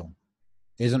isn't real?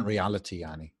 Isn't reality,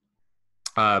 Annie?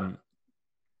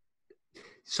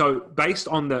 So based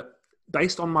on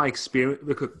my experience,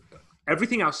 because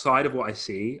everything outside of what I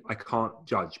see, I can't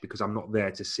judge because I'm not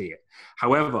there to see it.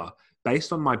 However,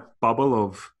 based on my bubble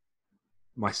of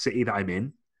my city that I'm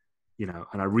in, you know,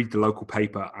 and I read the local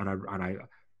paper and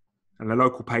the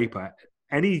local paper,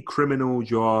 any criminal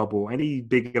job or any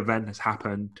big event has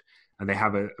happened and they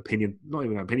have an opinion, not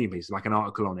even an opinion piece, like an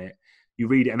article on it. You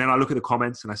read it and then I look at the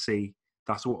comments and I see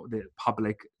that's what the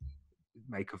public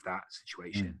make of that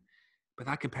situation. But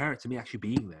I compare it to me actually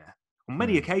being there on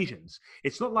many occasions.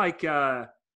 It's not like,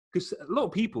 because a lot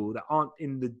of people that aren't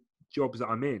in the jobs that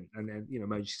I'm in and then, you know,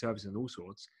 emergency services and all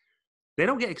sorts, they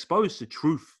don't get exposed to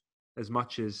truth as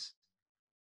much as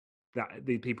that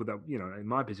the people that, you know, in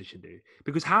my position do.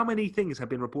 Because how many things have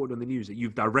been reported on the news that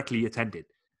you've directly attended?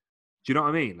 Do you know what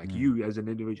I mean? Like you as an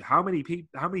individual, how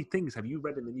many things have you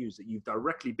read in the news that you've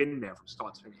directly been there from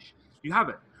start to finish? You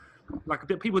haven't. Like,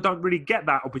 people don't really get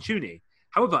that opportunity.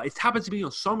 However, it's happened to me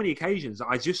on so many occasions that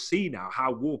I just see now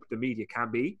how warped the media can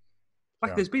be.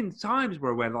 Like, there's been times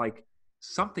where like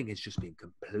something has just been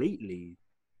completely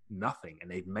nothing and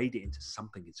they've made it into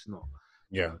something it's not.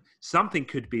 Yeah. You know? Something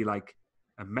could be like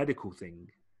a medical thing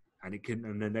and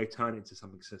then they turn it into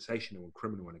something sensational and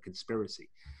criminal and a conspiracy.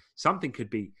 Something could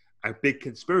be a big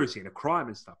conspiracy and a crime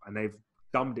and stuff, and they've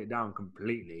dumbed it down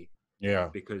completely. Yeah,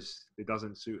 because it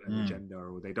doesn't suit an agenda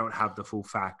or they don't have the full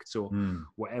facts or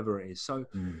whatever it is. So,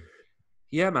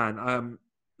 yeah, man.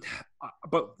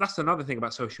 But that's another thing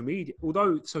about social media.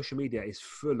 Although social media is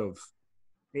full of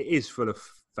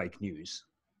fake news.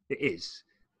 It is,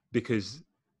 because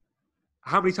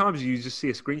how many times do you just see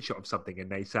a screenshot of something and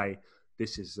they say,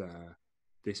 this is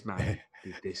this man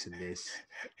did this and this,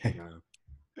 you know.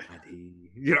 And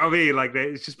he, you know what I mean? Like,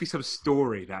 it's just be some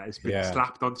story that has been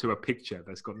slapped onto a picture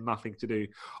that's got nothing to do.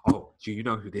 Oh, do you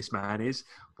know who this man is?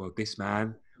 Well, this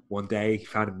man, one day he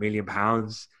found £1 million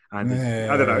and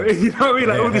I don't know, you know what I mean?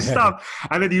 Like all this stuff.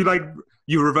 And then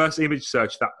you reverse image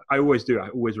search that I always do. I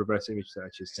always reverse image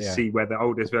searches to see where the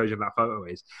oldest version of that photo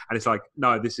is. And it's like,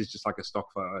 no, this is just like a stock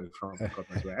photo from God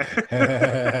knows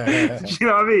where. Do you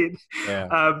know what I mean?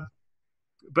 Yeah.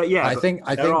 But yeah, I think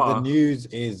the news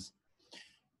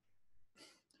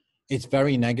it's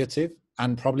very negative,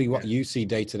 and probably what you see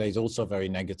day to day is also very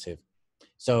negative.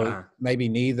 So maybe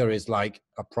neither is like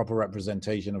a proper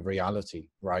representation of reality,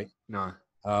 right? No.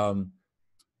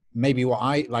 Maybe what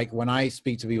I like when I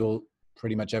speak to people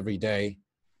pretty much every day,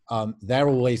 they're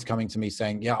always coming to me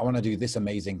saying, yeah, I want to do this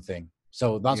amazing thing.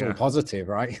 So that's all positive,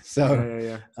 right?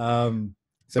 So,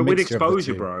 but with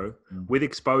exposure, bro, with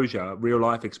exposure, real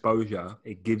life exposure,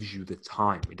 it gives you the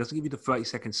time. It doesn't give you the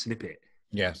 30-second snippet.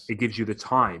 Yes. It gives you the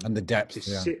time and the depth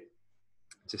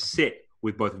to sit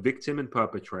with both victim and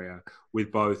perpetrator,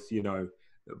 with both, you know,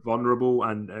 vulnerable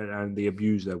and the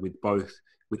abuser, with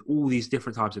all these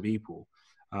different types of people.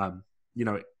 You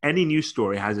know, any news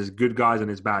story has its good guys and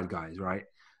its bad guys, right?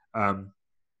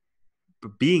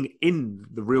 But being in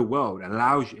the real world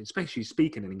allows you, especially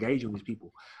speaking and engaging with these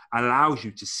people, allows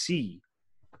you to see,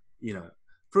 you know,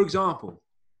 for example,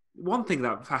 one thing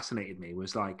that fascinated me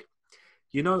was like,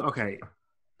 okay,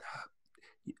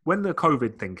 when the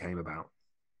COVID thing came about,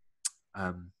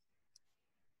 I'm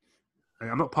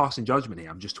not passing judgment here.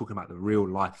 I'm just talking about the real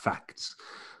life facts.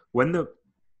 When the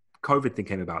COVID thing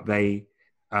came about, the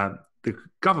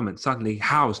government suddenly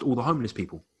housed all the homeless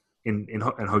people in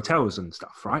hotels and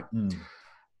stuff, right?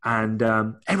 And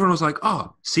everyone was like,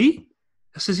 "Oh, see,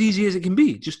 that's as easy as it can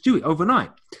be. Just do it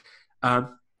overnight."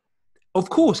 Of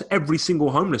course, every single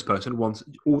homeless person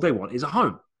all they want is a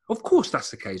home. Of course,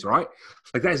 that's the case, right?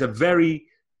 Like that is a very,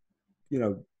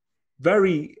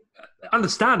 very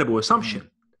understandable assumption.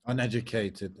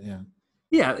 Uneducated, yeah.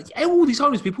 Yeah, all these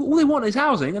homeless people, all they want is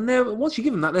housing, and once you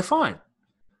give them that, they're fine.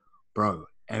 Bro,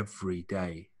 every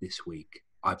day this week,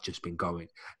 I've just been going.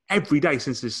 Every day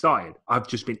since this started, I've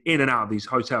just been in and out of these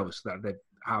hotels that they've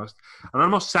housed. And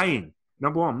I'm not saying,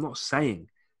 number one, I'm not saying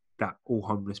that all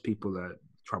homeless people are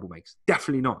troublemakers.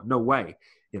 Definitely not. No way.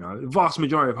 The vast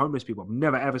majority of homeless people, I've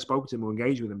never ever spoken to them or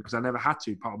engaged with them because I never had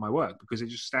to, part of my work, because they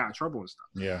just stay out of trouble and stuff.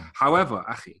 Yeah. However,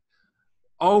 Akhi,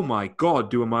 oh my God,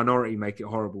 do a minority make it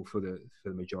horrible for the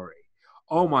majority?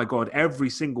 Oh my God, every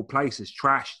single place is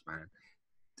trashed, man.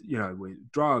 With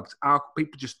drugs, alcohol,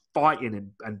 people just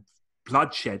fighting and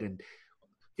bloodshed, and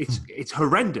it's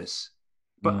horrendous.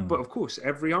 But of course,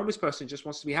 every homeless person just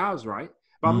wants to be housed, right?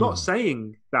 But I'm not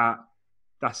saying that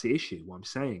that's the issue. What I'm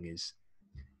saying is,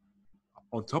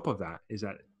 on top of that, is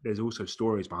that there's also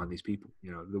stories behind these people.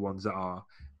 The ones that are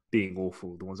being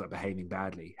awful, the ones that are behaving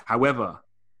badly. However,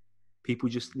 people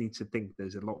just need to think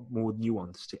there's a lot more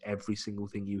nuance to every single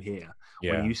thing you hear.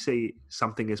 Yeah. When you say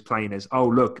something as plain as, "Oh,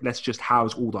 look, let's just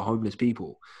house all the homeless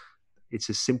people," it's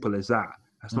as simple as that.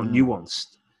 That's not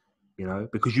nuanced,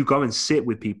 because you go and sit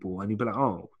with people and you'll be like,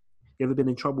 "Oh, you ever been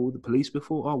in trouble with the police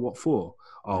before? Oh, what for?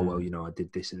 Oh, well, I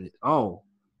did this and it. Oh,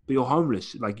 but you're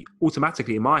homeless." Like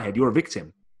automatically in my head, you're a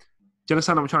victim. Do you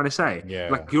understand what I'm trying to say? Yeah.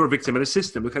 Like you're a victim of the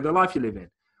system. Look at the life you live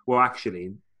in. Well,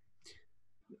 actually,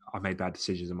 I made bad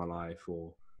decisions in my life,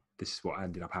 or this is what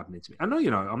ended up happening to me. I know,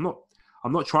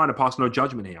 I'm not trying to pass no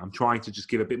judgment here. I'm trying to just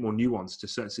give a bit more nuance to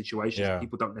certain situations that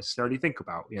people don't necessarily think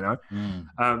about,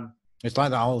 It's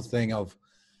like the whole thing of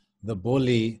the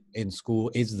bully in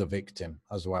school is the victim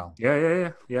as well.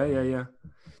 Yeah.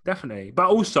 Definitely. But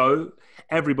also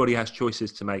everybody has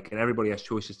choices to make and everybody has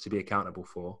choices to be accountable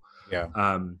for. Yeah.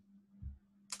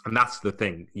 And that's the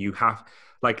thing. You have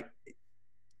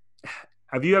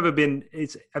have you ever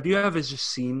just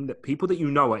seen that people that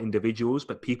are individuals,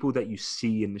 but people that you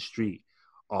see in the street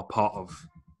are part of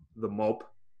the mob?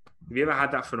 Have you ever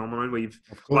had that phenomenon where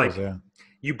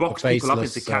you box people up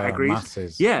into categories?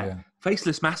 Masses. Yeah,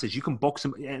 faceless masses. You can box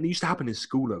them, and it used to happen in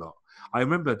school a lot. I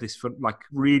remember this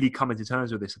really coming to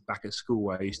terms with this back at school,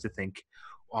 where I used to think,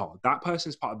 "Oh, that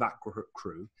person's part of that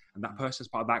crew, and that person's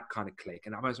part of that kind of clique,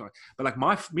 and that person." But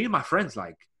me and my friends,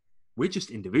 we're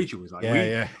just individuals. We're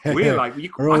like, we're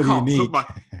unique.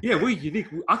 We're unique.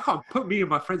 I can't put me and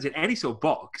my friends in any sort of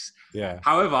box. Yeah.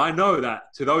 However, I know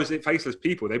that to those faceless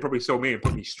people, they probably saw me and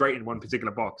put me straight in one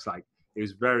particular box. It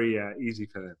was very easy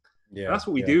for them. Yeah. That's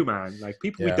what we do, man.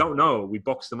 People we don't know, we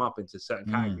box them up into certain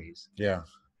categories. Yeah.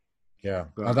 Yeah.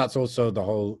 And that's also the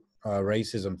whole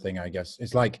racism thing, I guess.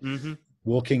 It's like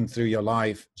walking through your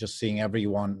life, just seeing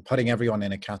putting everyone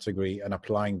in a category and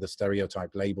applying the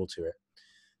stereotype label to it.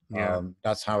 Yeah.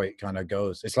 That's how it kind of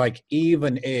goes. It's like,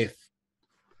 even if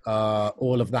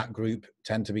all of that group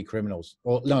tend to be criminals,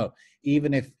 or no,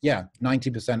 even if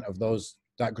 90% of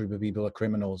that group of people are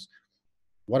criminals,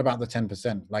 what about the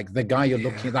 10%? Like the guy you're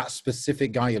looking at, that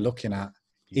specific guy you're looking at,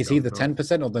 is he the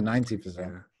 10% or the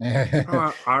 90%?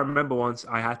 Yeah. I remember once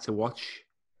I had to watch.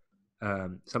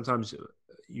 Sometimes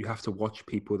you have to watch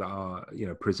people that are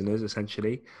prisoners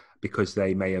essentially, because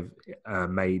they may have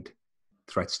made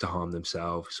threats to harm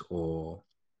themselves, or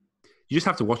you just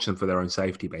have to watch them for their own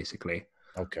safety, basically.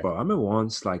 Okay. But I remember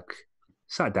once,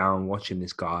 sat down watching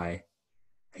this guy.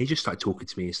 He just started talking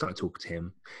to me. He started talking to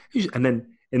him, and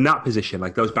then in that position,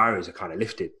 those barriers are kind of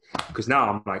lifted, because now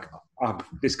I'm like, oh,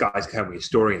 this guy's telling me a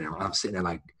story now. I'm sitting there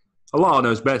like, Allah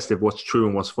knows best of what's true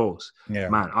and what's false. Yeah.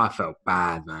 Man, I felt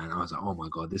bad, man. I was like, oh my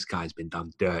God, this guy's been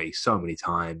done dirty so many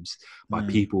times by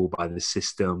people, by the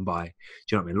system, do you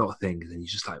know what I mean? A lot of things. And you're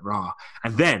just like, rah.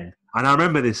 And I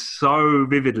remember this so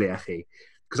vividly, Akhi,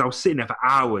 because I was sitting there for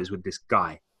hours with this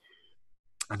guy.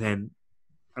 And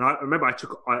I remember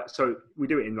so we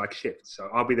do it in shifts. So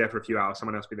I'll be there for a few hours,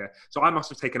 someone else will be there. So I must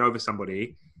have taken over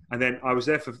somebody. And then I was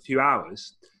there for a few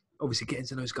hours, obviously getting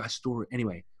to know this guy's story.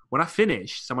 Anyway, when I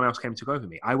finished, someone else came and took over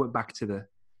me. I went back to the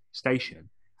station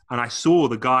and I saw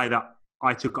the guy that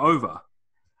I took over.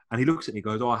 And he looks at me and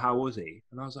goes, "Oh, how was he?"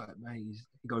 And I was like, "Mate,"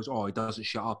 he goes, "Oh, he doesn't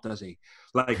shut up, does he?"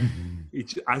 Like,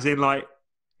 as in, like,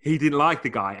 he didn't like the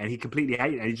guy and he completely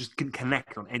hated it. And he just couldn't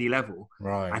connect on any level.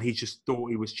 Right. And he just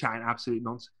thought he was chatting absolute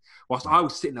nonsense. Whilst I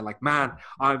was sitting there like, man,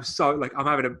 I'm so, like, I'm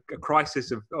having a crisis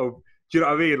of, do you know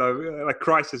what I mean? Like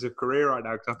crisis of career right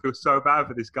now because I feel so bad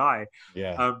for this guy.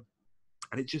 Yeah.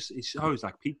 And it shows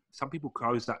like some people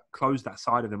close that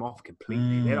side of them off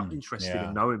completely. They're not interested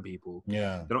in knowing people.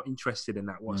 Yeah. They're not interested in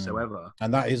that whatsoever.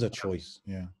 And that is a choice.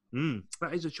 Yeah.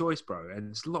 That is a choice, bro. And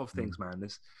there's a lot of things, man.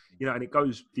 There's, and it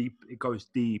goes deep. It goes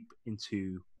deep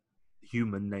into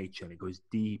human nature, and it goes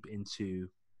deep into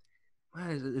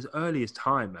as early as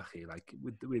time, Akhi. Like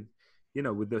with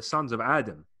the sons of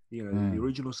Adam. The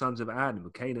original sons of Adam,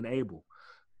 Cain and Abel.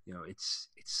 It's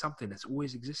something that's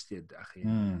always existed,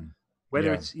 Akhi.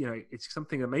 Whether it's it's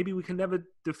something that maybe we can never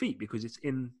defeat because it's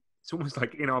almost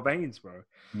like in our veins, bro.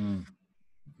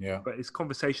 Yeah. But it's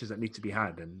conversations that need to be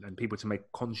had and people to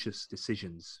make conscious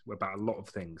decisions about a lot of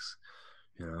things,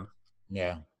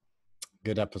 Yeah.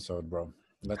 Good episode, bro.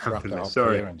 Let's wrap it up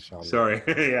here, inshallah. Sorry.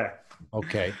 Yeah.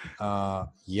 Okay.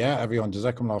 Everyone,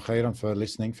 jazakumullah khairan for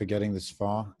listening, for getting this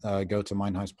far. Go to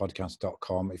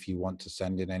mindheistpodcast.com if you want to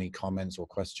send in any comments or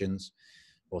questions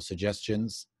or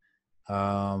suggestions.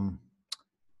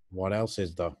 What else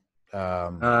is there? I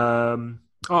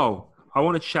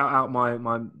want to shout out my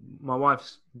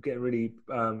wife's getting really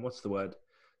what's the word?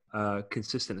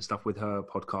 Consistent and stuff with her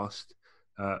podcast.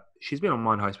 She's been on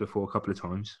Mind Heist before a couple of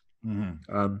times.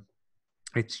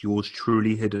 It's yours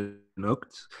truly, Hidden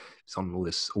Hooked. It's on all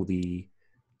the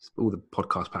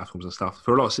podcast platforms and stuff.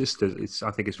 For a lot of sisters,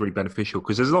 I think it's really beneficial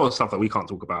because there's a lot of stuff that we can't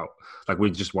talk about. Like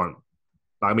we just won't.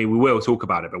 I mean, we will talk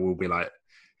about it, but we'll be like.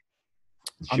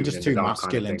 I'm just too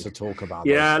masculine to talk about.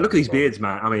 Yeah, look at these beards,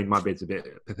 man. I mean, my beard's a bit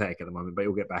pathetic at the moment, but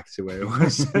you'll get back to where it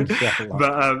was.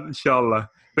 But inshallah.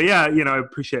 But yeah,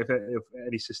 appreciate if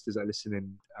any sisters are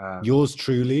listening. Yours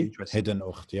truly, Hidden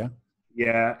Hooked, yeah.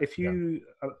 Yeah, if you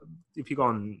go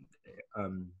on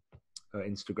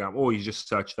Instagram or you just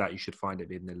search that, you should find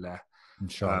it in there.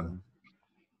 Inshallah.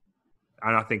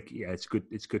 And I think it's good.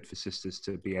 It's good for sisters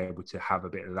to be able to have a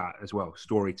bit of that as well,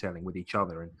 storytelling with each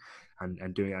other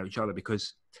and doing it with each other,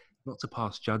 because not to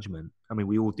pass judgment. I mean,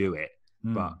 we all do it,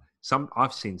 but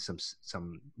I've seen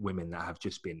some women that have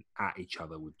just been at each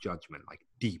other with judgment, like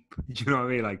deep. Do you know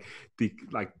what I mean?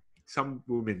 Like some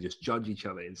women just judge each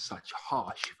other in such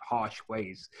harsh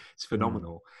ways. It's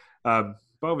phenomenal.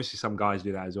 But obviously some guys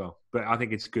do that as well. But I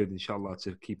think it's good, inshallah,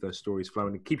 to keep those stories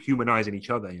flowing and keep humanizing each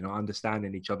other,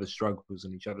 understanding each other's struggles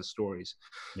and each other's stories.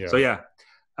 Yeah.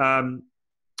 So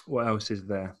what else is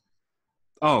there?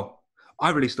 Oh, I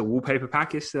released a wallpaper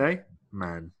pack yesterday.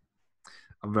 Man,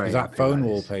 I'm very happy. Is that phone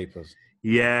wallpapers?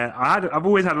 Yeah, I've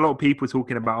always had a lot of people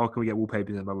talking about, can we get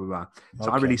wallpapers and blah, blah, blah.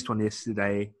 So I released one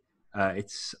yesterday.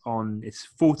 It's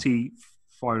 40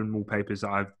 phone wallpapers that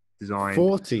I've designed.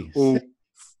 40?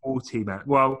 40, man.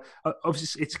 Well,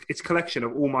 obviously it's a collection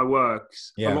of all my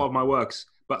works, a lot of my works,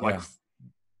 but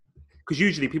because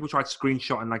usually people try to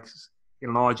screenshot and like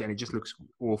enlarge it and it just looks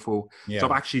awful. So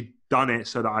I've actually done it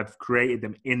so that I've created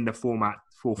them in the format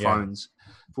for phones,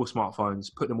 for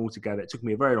smartphones, put them all together. It took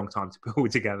me a very long time to put all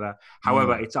together.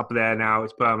 However, it's up there now.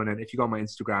 It's permanent. If you go on my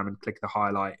Instagram and click the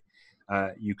highlight,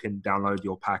 you can download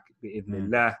your pack in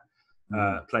there.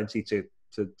 Plenty to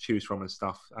choose from and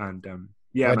stuff. And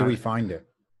where do we find it?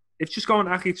 If just go on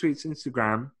Akhitweet's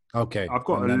Instagram. Okay. I've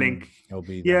got a link. It'll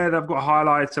be there. Yeah, I've got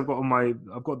highlights. I've got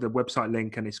the website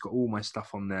link and it's got all my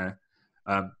stuff on there.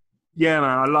 Man,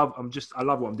 I love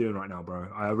what I'm doing right now, bro.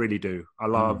 I really do. I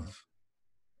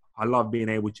love being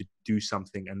able to do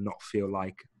something and not feel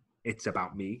like it's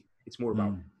about me. It's more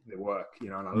about the work,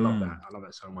 and I love that. I love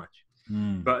that so much.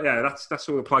 But yeah, that's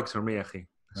all the plugs from me, Akhi.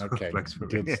 Okay,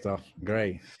 good stuff.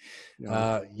 Great.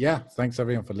 Thanks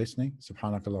everyone for listening.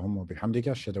 Subhanakallahumma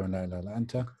bihamdika ashhadu an la ilaha illa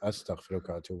anta astaghfiruka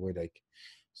wa atubu ilaik.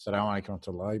 Assalamu alaikum wa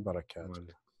rahmatullahi wa barakatuh.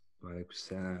 Wa alaikum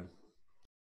assalam.